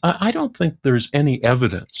is I don't think there's any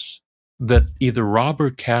evidence that either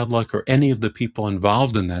Robert Cadlick or any of the people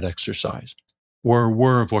involved in that exercise were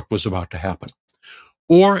aware of what was about to happen,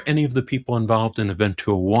 or any of the people involved in Event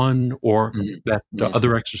 201 or that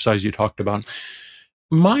other exercise you talked about.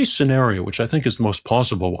 My scenario, which I think is the most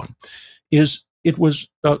plausible one, is it was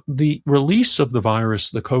the release of the virus,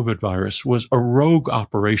 the COVID virus, was a rogue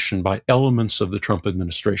operation by elements of the Trump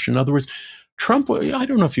administration. In other words, Trump, I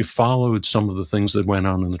don't know if you followed some of the things that went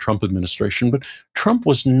on in the Trump administration, but Trump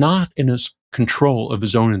was not in his control of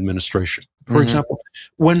his own administration. For example,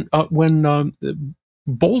 when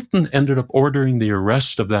Bolton ended up ordering the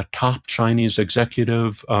arrest of that top Chinese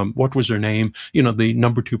executive, what was her name? You know, the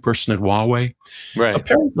number 2 person at Huawei. Right.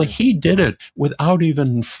 Apparently he did it without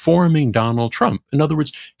even informing Donald Trump. In other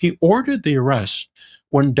words, he ordered the arrest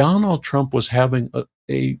when Donald Trump was having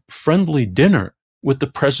a friendly dinner with the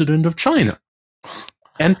president of China.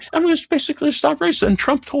 And I mean, it's basically a stop race. And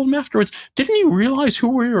Trump told him afterwards, didn't you realize who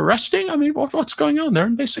we were arresting? I mean, what's going on there?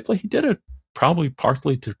 And basically he did it probably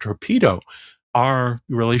partly to torpedo our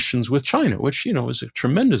relations with China, which, you know, is a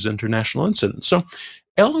tremendous international incident. So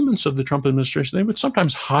elements of the Trump administration, they would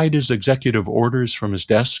sometimes hide his executive orders from his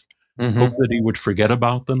desk, hope that he would forget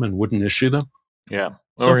about them and wouldn't issue them. Yeah.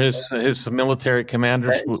 Or his military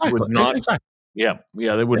commanders would not. Yeah.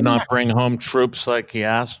 They would not bring home troops like he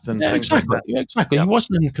asked and things like that. Exactly. He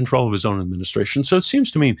wasn't in control of his own administration. So it seems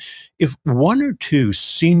to me if one or two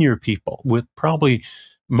senior people with probably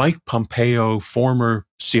Mike Pompeo, former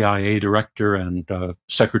CIA director and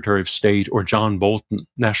Secretary of State, or John Bolton,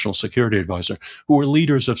 national security advisor, who were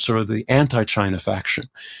leaders of sort of the anti-China faction,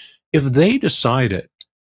 if they decided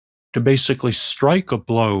to basically strike a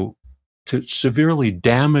blow to severely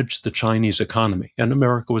damage the Chinese economy, and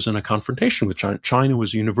America was in a confrontation with China. China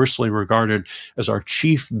was universally regarded as our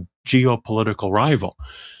chief geopolitical rival.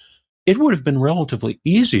 It would have been relatively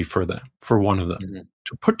easy for one of them,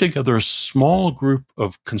 to put together a small group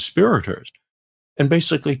of conspirators and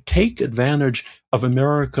basically take advantage of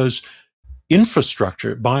America's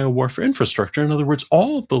infrastructure, biowarfare infrastructure. In other words,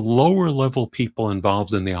 all of the lower level people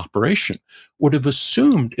involved in the operation would have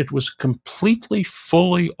assumed it was completely,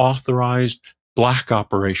 fully authorized black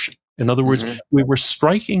operation. In other words, we were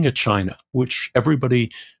striking at China, which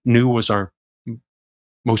everybody knew was our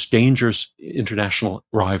most dangerous international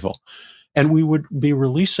rival. And we would be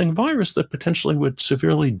releasing a virus that potentially would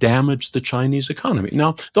severely damage the Chinese economy.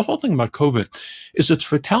 Now, the whole thing about COVID is its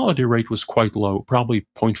fatality rate was quite low, probably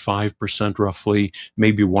 0.5% roughly,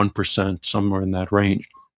 maybe 1%, somewhere in that range.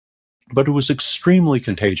 But it was extremely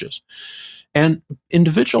contagious. And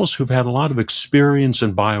individuals who've had a lot of experience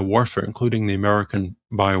in biowarfare, including the American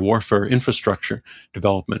biowarfare infrastructure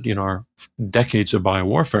development in our decades of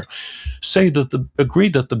biowarfare, agree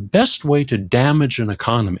that the best way to damage an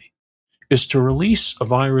economy is to release a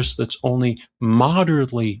virus that's only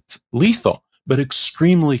moderately lethal, but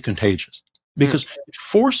extremely contagious, because it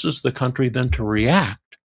forces the country then to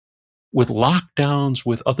react with lockdowns,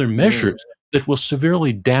 with other measures that will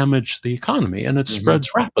severely damage the economy, and it spreads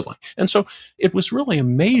rapidly. And so it was really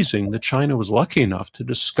amazing that China was lucky enough to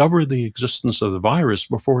discover the existence of the virus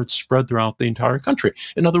before it spread throughout the entire country.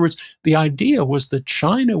 In other words, the idea was that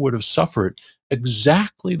China would have suffered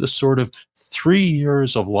exactly the sort of 3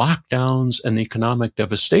 years of lockdowns and economic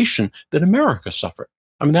devastation that America suffered.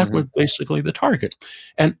 I mean, that was basically the target.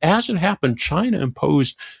 And as it happened, China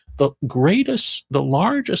imposed the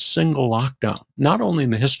largest single lockdown, not only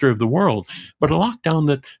in the history of the world, but a lockdown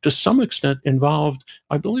that to some extent involved,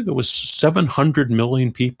 I believe it was 700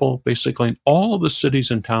 million people, basically in all the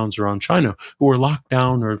cities and towns around China who were locked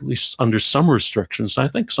down or at least under some restrictions. I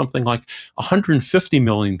think something like 150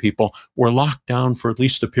 million people were locked down for at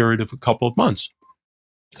least a period of a couple of months.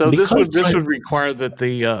 So this would require that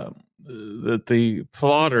the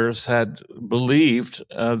plotters had believed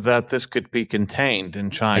that this could be contained in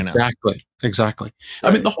China. Exactly. Right.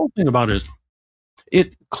 I mean, the whole thing about it is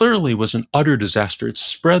it clearly was an utter disaster. It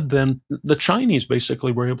spread then. The Chinese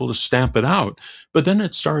basically were able to stamp it out, but then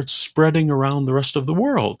it started spreading around the rest of the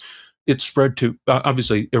world. It spread to,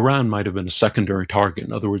 obviously, Iran might have been a secondary target.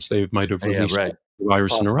 In other words, they might have released the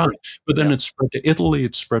virus in Iran. But then it spread to Italy,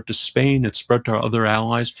 it spread to Spain, it spread to our other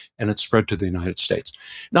allies, and it spread to the United States.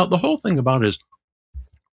 Now, the whole thing about it is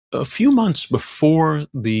a few months before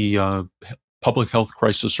the public health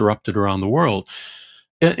crisis erupted around the world,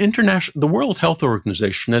 the World Health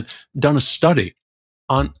Organization had done a study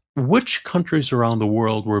on which countries around the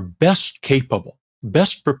world were best capable,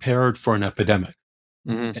 best prepared for an epidemic.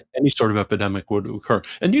 Any sort of epidemic would occur.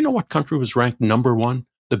 And you know what country was ranked number one,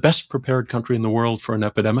 the best prepared country in the world for an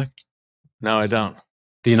epidemic? No, I don't.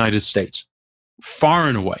 The United States. Far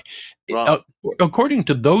and away. Well, according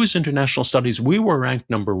to those international studies, we were ranked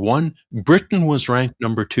number one. Britain was ranked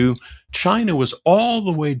number two. China was all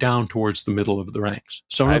the way down towards the middle of the ranks.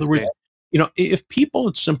 So in other words, if people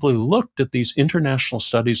had simply looked at these international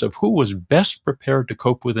studies of who was best prepared to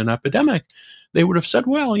cope with an epidemic, they would have said,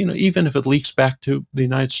 well, even if it leaks back to the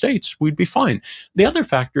United States, we'd be fine. The other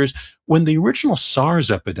factor is when the original SARS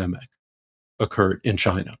epidemic occurred in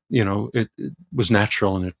China, it was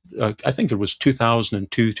natural, and I think it was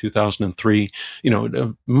 2002, 2003.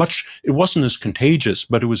 It wasn't as contagious,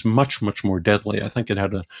 but it was much, much more deadly. I think it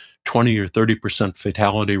had a 20 or 30%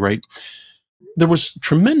 fatality rate. There was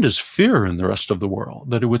tremendous fear in the rest of the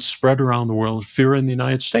world that it would spread around the world, fear in the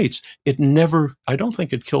United States. I don't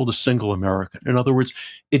think it killed a single American. In other words,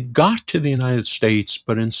 it got to the United States,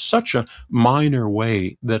 but in such a minor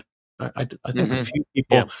way that I think a few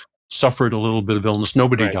people suffered a little bit of illness.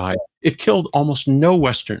 Nobody died. It killed almost no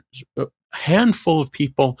Westerners. A handful of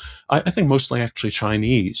people, I think mostly actually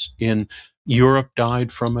Chinese, in Europe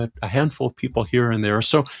died from it, a handful of people here and there.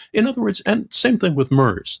 So, in other words, and same thing with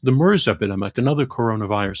MERS, the MERS epidemic, another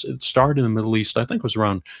coronavirus. It started in the Middle East, I think it was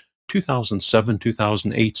around 2007,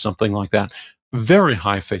 2008, something like that. Very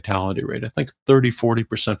high fatality rate, I think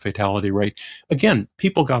 30-40% fatality rate. Again,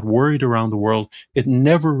 people got worried around the world. It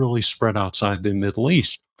never really spread outside the Middle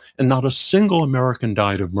East, and not a single American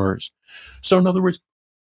died of MERS. So, in other words,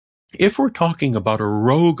 if we're talking about a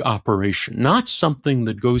rogue operation, not something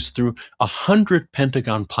that goes through 100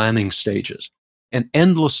 Pentagon planning stages and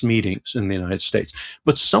endless meetings in the United States,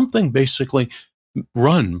 but something basically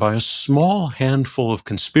run by a small handful of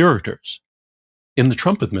conspirators in the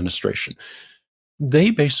Trump administration, they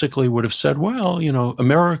basically would have said, well,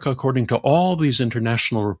 America, according to all these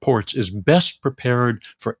international reports, is best prepared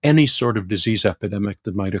for any sort of disease epidemic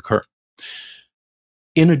that might occur.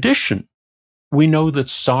 In addition, we know that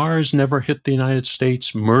SARS never hit the United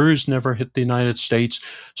States, MERS never hit the United States.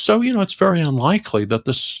 So, it's very unlikely that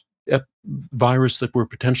this virus that we're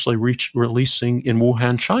potentially releasing in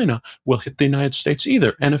Wuhan, China, will hit the United States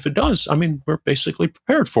either. And if it does, we're basically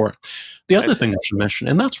prepared for it. The other thing I should mention,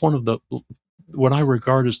 and that's one of what I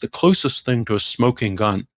regard as the closest thing to a smoking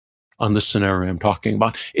gun on this scenario I'm talking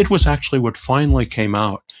about, it was actually what finally came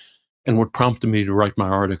out and what prompted me to write my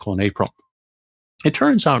article in April. It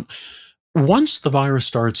turns out, once the virus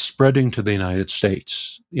started spreading to the United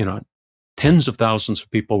States, tens of thousands of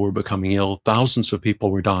people were becoming ill, thousands of people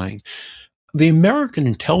were dying. The American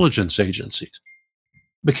intelligence agencies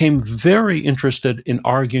became very interested in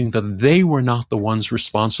arguing that they were not the ones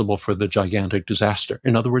responsible for the gigantic disaster.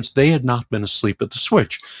 In other words, they had not been asleep at the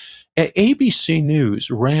switch. ABC News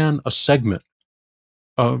ran a segment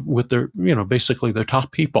with their, basically their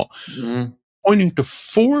top people, pointing to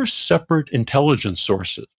 4 separate intelligence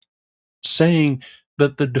sources, saying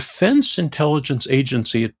that the Defense Intelligence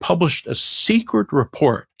Agency had published a secret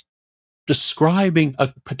report describing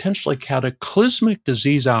a potentially cataclysmic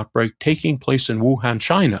disease outbreak taking place in Wuhan,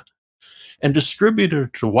 China, and distributed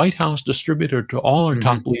it to the White House, distributed it to all our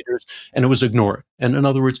top leaders, and it was ignored. And in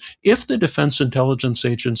other words, if the Defense Intelligence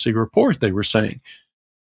Agency report, they were saying,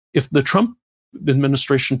 if the Trump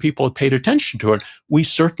administration people had paid attention to it, we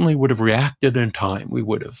certainly would have reacted in time. We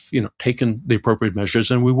would have, taken the appropriate measures,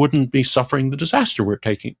 and we wouldn't be suffering the disaster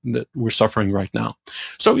that we're suffering right now.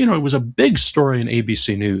 So, it was a big story in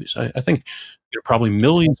ABC News. I think probably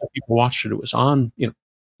millions of people watched it. It was on,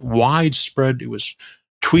 widespread. It was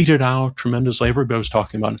tweeted out tremendously. Everybody was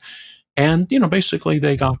talking about it. And, basically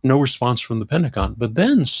they got no response from the Pentagon. But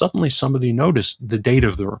then suddenly somebody noticed the date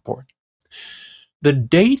of the report. The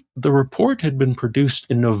date the report had been produced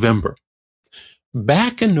in November.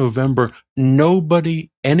 Back in November,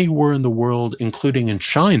 nobody anywhere in the world, including in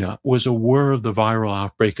China, was aware of the viral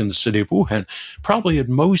outbreak in the city of Wuhan. Probably at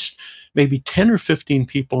most, maybe 10 or 15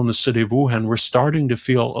 people in the city of Wuhan were starting to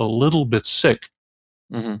feel a little bit sick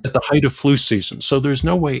at the height of flu season. So there's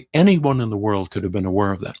no way anyone in the world could have been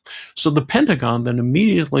aware of that. So the Pentagon then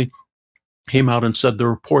immediately came out and said the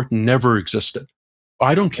report never existed.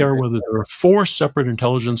 I don't care whether there are 4 separate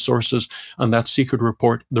intelligence sources on that secret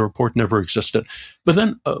report. The report never existed. But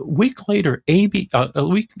then a week later,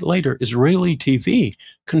 Israeli TV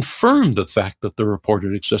confirmed the fact that the report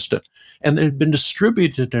had existed, and it had been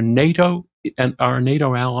distributed to NATO and our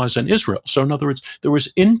NATO allies and Israel. So in other words, there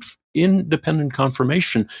was independent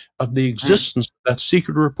confirmation of the existence of that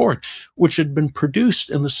secret report, which had been produced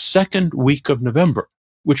in the second week of November,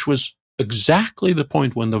 which was exactly the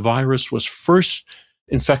point when the virus was first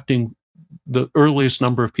infecting the earliest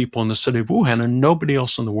number of people in the city of Wuhan, and nobody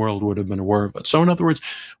else in the world would have been aware of it. So in other words,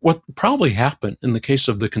 what probably happened in the case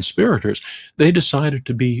of the conspirators, they decided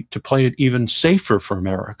to play it even safer for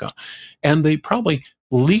America. And they probably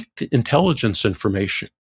leaked intelligence information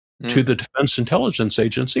to the Defense Intelligence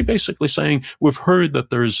Agency, basically saying, we've heard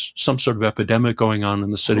that there's some sort of epidemic going on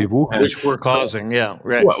in the city of Wuhan. Which we're causing, yeah,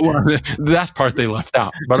 right. Well, that part they left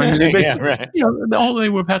out. But I mean, yeah, right. All they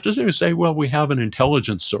would have had to do is say, well, we have an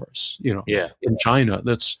intelligence source, in China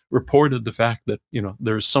that's reported the fact that,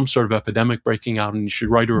 there's some sort of epidemic breaking out and you should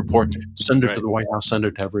write a report, send it to the White House, send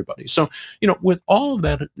it to everybody. So, with all of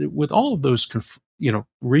that, with all of those,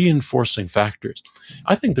 reinforcing factors,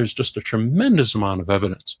 I think there's just a tremendous amount of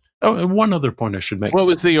evidence. Oh, and one other point I should make. What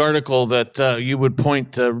was the article that you would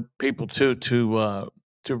point people to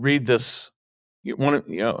read this? You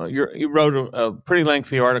wrote a pretty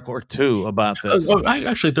lengthy article or two about this.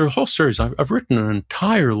 Actually, there's a whole series. I've written an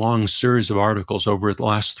entire long series of articles over the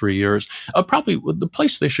last 3 years. Probably the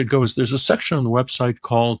place they should go is there's a section on the website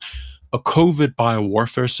called a COVID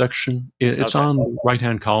biowarfare section. It's on the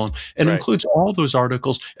right-hand column and includes all those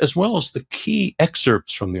articles as well as the key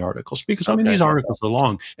excerpts from the articles. Because, these articles are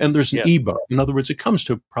long and there's an ebook. In other words, it comes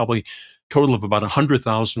to probably a total of about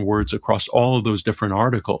 100,000 words across all of those different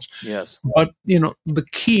articles. Yes. But, the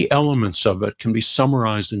key elements of it can be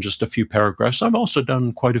summarized in just a few paragraphs. I've also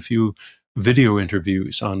done quite a few video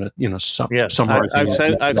interviews on it,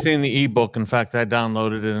 summarizing. I've seen the ebook. In fact, I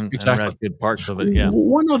downloaded it and read good parts of it. Yeah.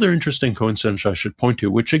 One other interesting coincidence I should point to,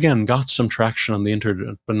 which again got some traction on the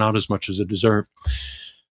internet, but not as much as it deserved.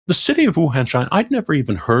 The city of Wuhan, China. I'd never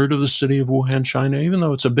even heard of the city of Wuhan, China, even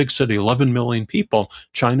though it's a big city, 11 million people.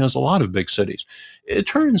 China has a lot of big cities. It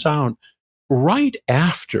turns out, right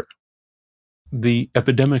after the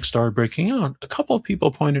epidemic started breaking out, a couple of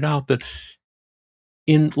people pointed out that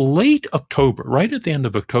in late October, right at the end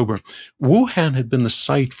of October, Wuhan had been the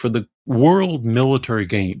site for the World Military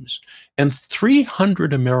Games, and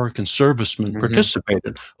 300 American servicemen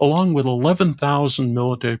participated, along with 11,000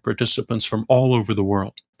 military participants from all over the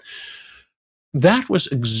world. That was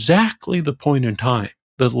exactly the point in time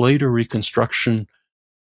that later reconstruction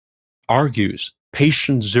argues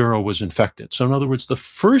patient zero was infected. So in other words, the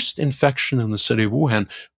first infection in the city of Wuhan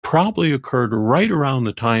probably occurred right around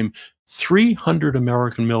the time 300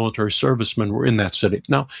 American military servicemen were in that city.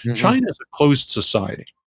 Now, China is a closed society.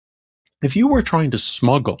 If you were trying to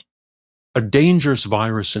smuggle a dangerous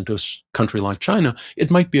virus into a country like China,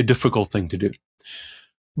 it might be a difficult thing to do.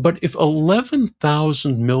 But if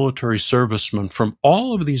 11,000 military servicemen from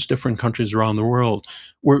all of these different countries around the world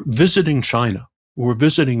were visiting China, were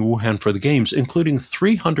visiting Wuhan for the games, including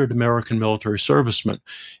 300 American military servicemen,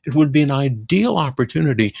 it would be an ideal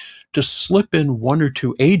opportunity to slip in one or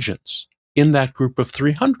two agents in that group of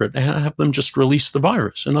 300 and have them just release the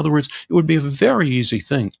virus. In other words, it would be a very easy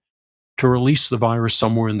thing to release the virus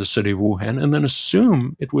somewhere in the city of Wuhan and then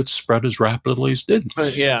assume it would spread as rapidly as it did.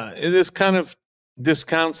 But yeah, this kind of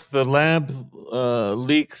discounts the lab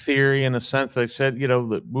leak theory in a sense. They said,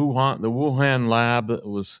 the Wuhan lab that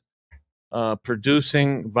was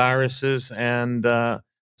producing viruses, and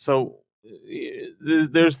so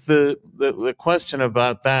there's the question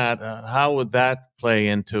about that. How would that play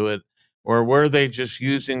into it, or were they just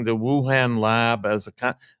using the Wuhan lab as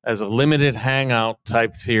a limited hangout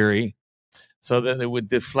type theory, so that it would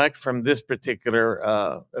deflect from this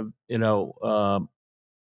particular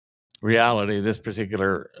reality, this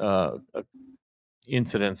particular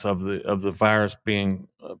incidence of the virus being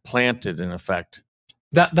planted in effect?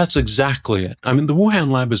 That's exactly it. I mean, the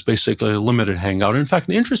Wuhan lab is basically a limited hangout. In fact,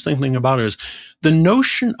 the interesting thing about it is the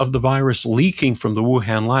notion of the virus leaking from the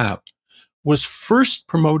Wuhan lab was first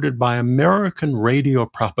promoted by American radio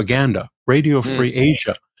propaganda, Radio Free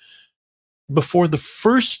Asia, before the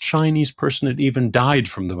first Chinese person had even died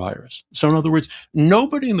from the virus. So in other words,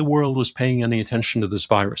 nobody in the world was paying any attention to this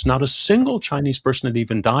virus. Not a single Chinese person had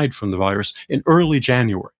even died from the virus in early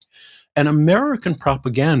January. And American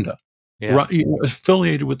propaganda,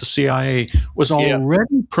 affiliated with the CIA, was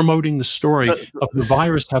already promoting the story of the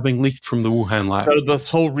virus having leaked from the Wuhan lab. So this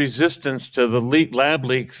whole resistance to the lab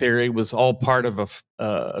leak theory was all part of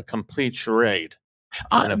a complete charade.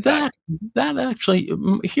 That actually,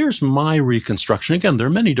 here's my reconstruction. Again, there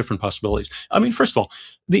are many different possibilities. I mean, first of all,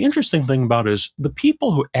 the interesting thing about it is the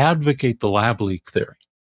people who advocate the lab leak theory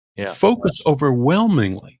focus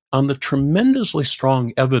overwhelmingly on the tremendously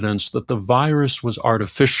strong evidence that the virus was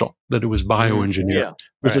artificial, that it was bioengineered. Yeah,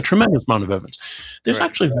 There's a tremendous amount of evidence. There's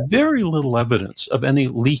actually very little evidence of any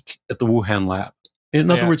leak at the Wuhan lab. In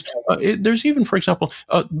other words, there's even, for example,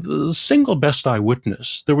 the single best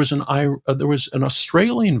eyewitness. There was an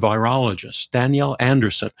Australian virologist, Danielle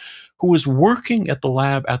Anderson, who was working at the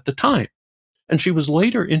lab at the time. And she was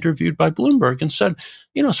later interviewed by Bloomberg and said,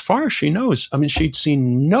 as far as she knows, she'd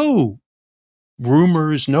seen no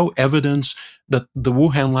rumors, no evidence that the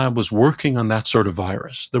Wuhan lab was working on that sort of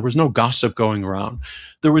virus. There was no gossip going around.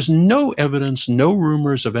 There was no evidence, no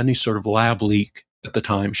rumors of any sort of lab leak at the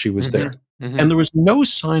time she was there. And there was no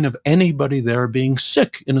sign of anybody there being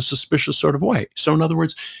sick in a suspicious sort of way. So in other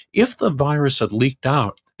words, if the virus had leaked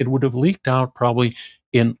out, it would have leaked out probably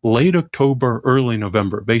in late October, early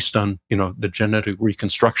November, based on, the genetic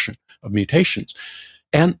reconstruction of mutations.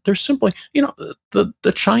 And there's simply,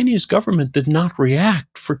 the Chinese government did not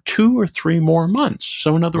react for 2 or 3 more months.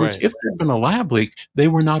 So in other words, if there had been a lab leak, they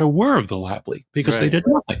were not aware of the lab leak because they did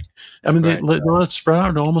nothing. They let it spread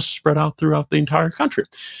out, almost spread out throughout the entire country.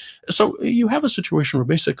 So you have a situation where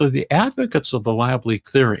basically the advocates of the lab leak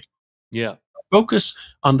theory focus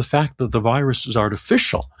on the fact that the virus is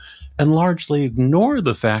artificial and largely ignore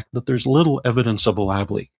the fact that there's little evidence of a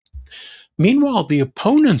lab leak. Meanwhile, the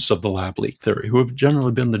opponents of the lab leak theory, who have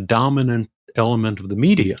generally been the dominant element of the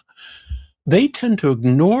media, they tend to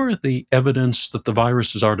ignore the evidence that the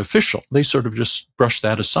virus is artificial. They sort of just brush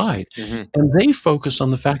that aside. And they focus on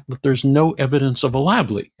the fact that there's no evidence of a lab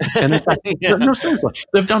leak. And in fact,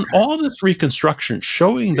 they've done all this reconstruction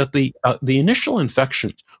showing that the initial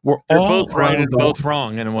infections were all both right and both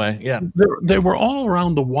wrong in a way. They were all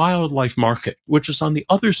around the wildlife market, which is on the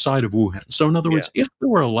other side of Wuhan. So in other words, if there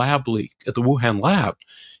were a lab leak at the Wuhan lab,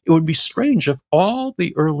 it would be strange if all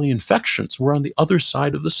the early infections were on the other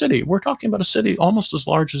side of the city. We're talking about a city almost as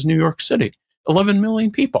large as New York City, 11 million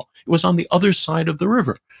people. It was on the other side of the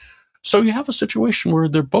river. So you have a situation where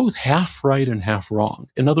they're both half right and half wrong.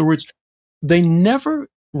 In other words, they never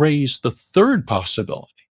raise the third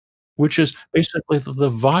possibility, which is basically that the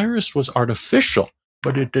virus was artificial,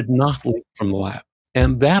 but it did not leak from the lab.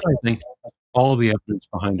 And that, I think, has all the evidence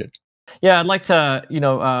behind it. Yeah, I'd like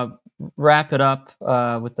to, wrap it up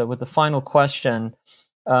with the final question,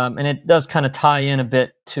 and it does kind of tie in a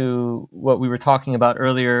bit to what we were talking about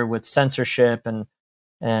earlier with censorship and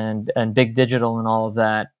big digital and all of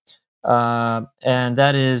that, and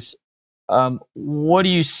that is, what do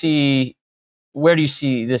you see? Where do you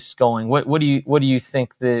see this going? What do you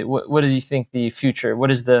think the future? What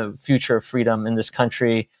is the future of freedom in this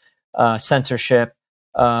country? Censorship,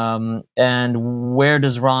 and where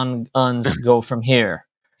does Ron Unz go from here?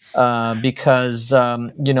 Because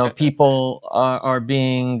people are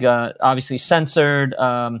being obviously censored.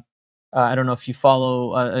 I don't know if you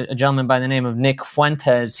follow a gentleman by the name of Nick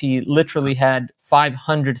Fuentes. He literally had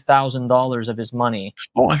 $500,000 of his money.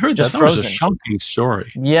 Oh, I heard that. That was a shocking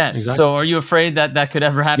story. Yes. Exactly. So, are you afraid that could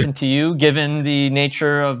ever happen to you, given the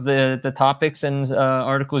nature of the topics and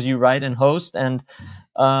articles you write and host? And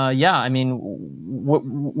where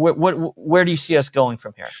do you see us going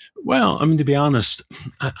from here? Well, to be honest,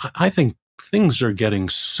 I think things are getting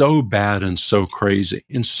so bad and so crazy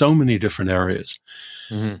in so many different areas.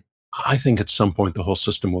 I think at some point the whole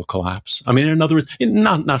system will collapse. In other words,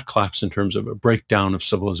 not collapse in terms of a breakdown of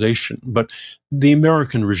civilization, but the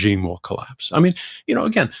American regime will collapse.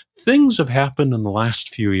 Again, things have happened in the last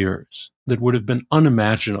few years that would have been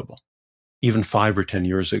unimaginable even 5 or 10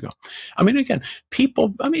 years ago. Again,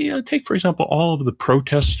 people, take, for example, all of the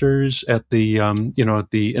protesters at the, at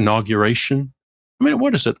the inauguration.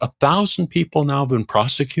 What is it? 1,000 people now have been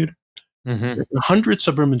prosecuted. Hundreds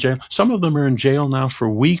of them in jail. Some of them are in jail now for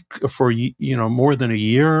more than a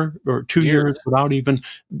year or 2 years without even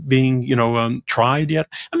being, tried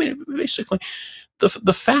yet. Basically,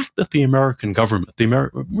 the fact that the American government,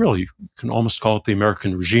 really, you can almost call it the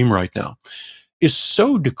American regime right now, is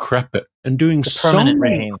so decrepit and doing so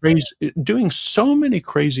many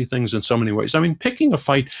crazy things in so many ways. Picking a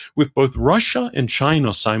fight with both Russia and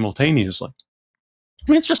China simultaneously.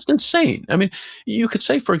 It's just insane. You could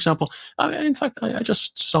say, for example, in fact, I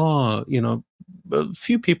just saw, a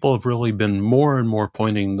few people have really been more and more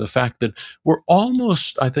pointing the fact that we're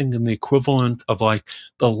almost, I think, in the equivalent of like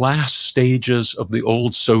the last stages of the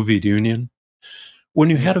old Soviet Union, when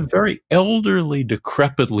you had a very elderly,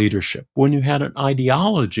 decrepit leadership, when you had an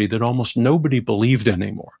ideology that almost nobody believed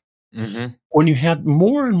anymore, when you had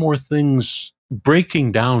more and more things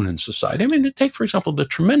breaking down in society. Take, for example, the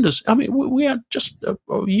tremendous, we had just a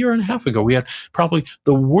year and a half ago, we had probably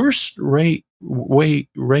the worst rate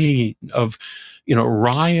of,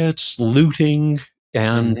 riots, looting,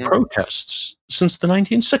 and protests since the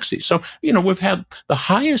 1960s. So, we've had the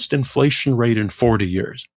highest inflation rate in 40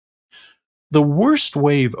 years. The worst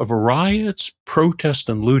wave of riots, protest,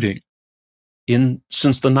 and looting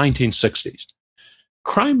since the 1960s.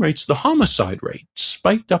 Crime rates, the homicide rate,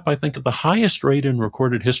 spiked up, I think, at the highest rate in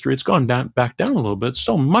recorded history. It's gone back down a little bit,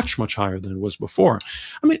 still much, much higher than it was before.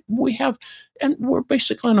 I mean, we're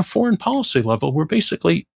basically on a foreign policy level, we're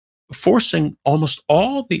basically forcing almost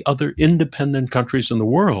all the other independent countries in the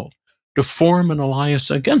world to form an alliance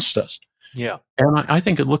against us. Yeah. And I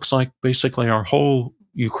think it looks like basically our whole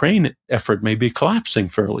Ukraine effort may be collapsing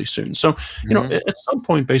fairly soon. So, at some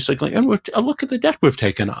point, basically, and look at the debt we've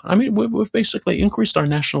taken on. I mean, we've basically increased our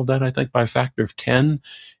national debt, I think, by a factor of 10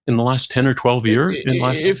 in the last 10 or 12 years.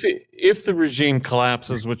 If the regime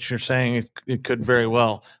collapses, which you're saying it could very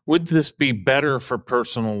well, would this be better for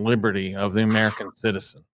personal liberty of the American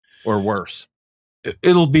citizen or worse?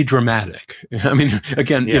 It'll be dramatic. I mean,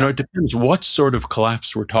 again, it depends what sort of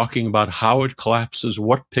collapse we're talking about, how it collapses,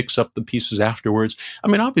 what picks up the pieces afterwards. I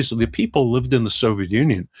mean, obviously, the people who lived in the Soviet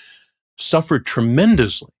Union suffered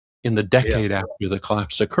tremendously in the decade after the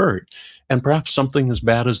collapse occurred. And perhaps something as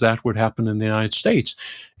bad as that would happen in the United States.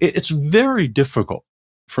 It's very difficult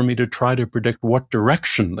for me to try to predict what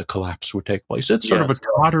direction the collapse would take place. It's sort of a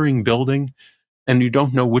tottering building, and you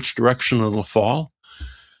don't know which direction it'll fall.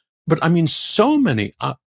 But I mean, so many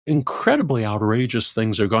incredibly outrageous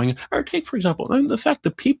things are going on. Or take, for example, the fact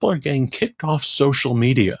that people are getting kicked off social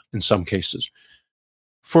media in some cases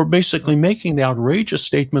for basically making the outrageous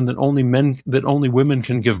statement that only women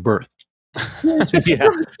can give birth. Yeah,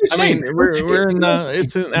 I mean, we're in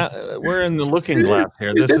the looking glass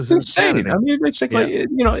here. This is insanity. I mean, basically,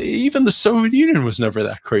 even the Soviet Union was never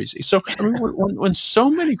that crazy. So, I mean, when so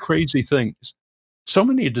many crazy things, so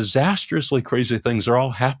many disastrously crazy things are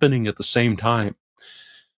all happening at the same time,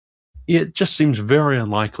 it just seems very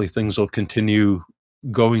unlikely things will continue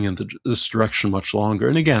going in this direction much longer.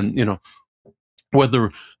 And again,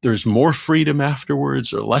 whether there's more freedom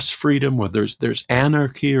afterwards or less freedom, whether there's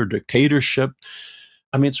anarchy or dictatorship,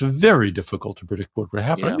 I mean, it's very difficult to predict what would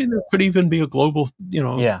happen. I mean, there could even be a global,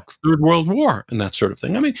 third world war and that sort of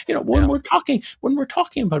thing. I mean, when we're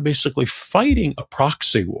talking about basically fighting a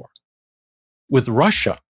proxy war with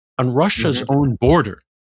Russia on Russia's own border,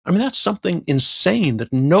 I mean, that's something insane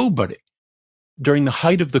that nobody during the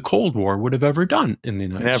height of the Cold War would have ever done in the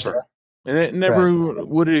United States. And it never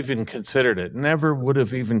would have even considered it. Never would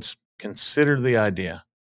have even considered the idea.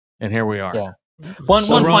 And here we are. Yeah. One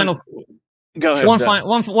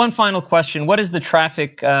final question. What is the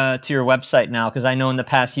traffic to your website now? Because I know in the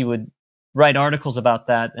past you would write articles about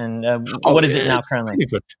that. And what is it now currently?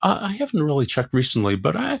 I haven't really checked recently,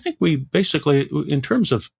 but I think we basically, in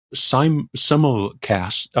terms of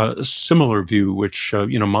simulcast, Similar View, which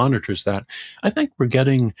monitors that, I think we're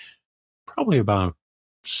getting probably about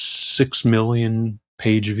 6 million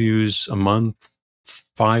page views a month,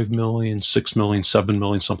 5 million, 6 million, 7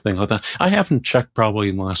 million, something like that. I haven't checked probably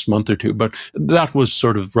in the last month or two, but that was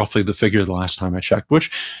sort of roughly the figure the last time I checked,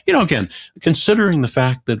 which, again, considering the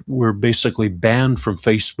fact that we're basically banned from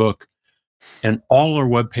Facebook and all our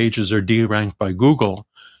web pages are deranked by Google,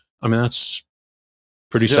 I mean, that's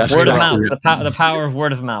pretty satisfactory. Word of mouth, the power of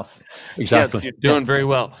word of mouth. Exactly. Yeah, you're doing very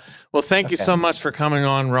well. Well, thank you so much for coming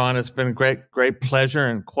on, Ron. It's been a great pleasure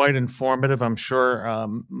and quite informative. I'm sure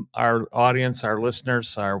our audience, our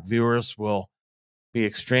listeners, our viewers will be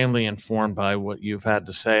extremely informed by what you've had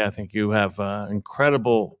to say. I think you have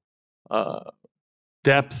incredible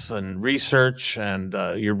depth and research, and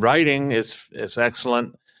your writing is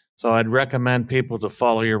excellent. So I'd recommend people to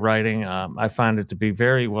follow your writing. I find it to be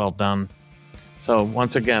very well done. So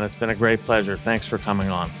once again, it's been a great pleasure. Thanks for coming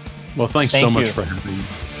on. Well, thanks so much for having me.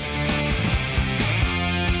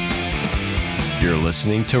 You're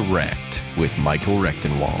listening to Wrecked with Michael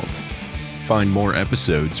Rechtenwald. Find more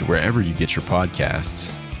episodes wherever you get your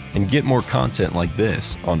podcasts and get more content like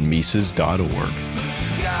this on Mises.org.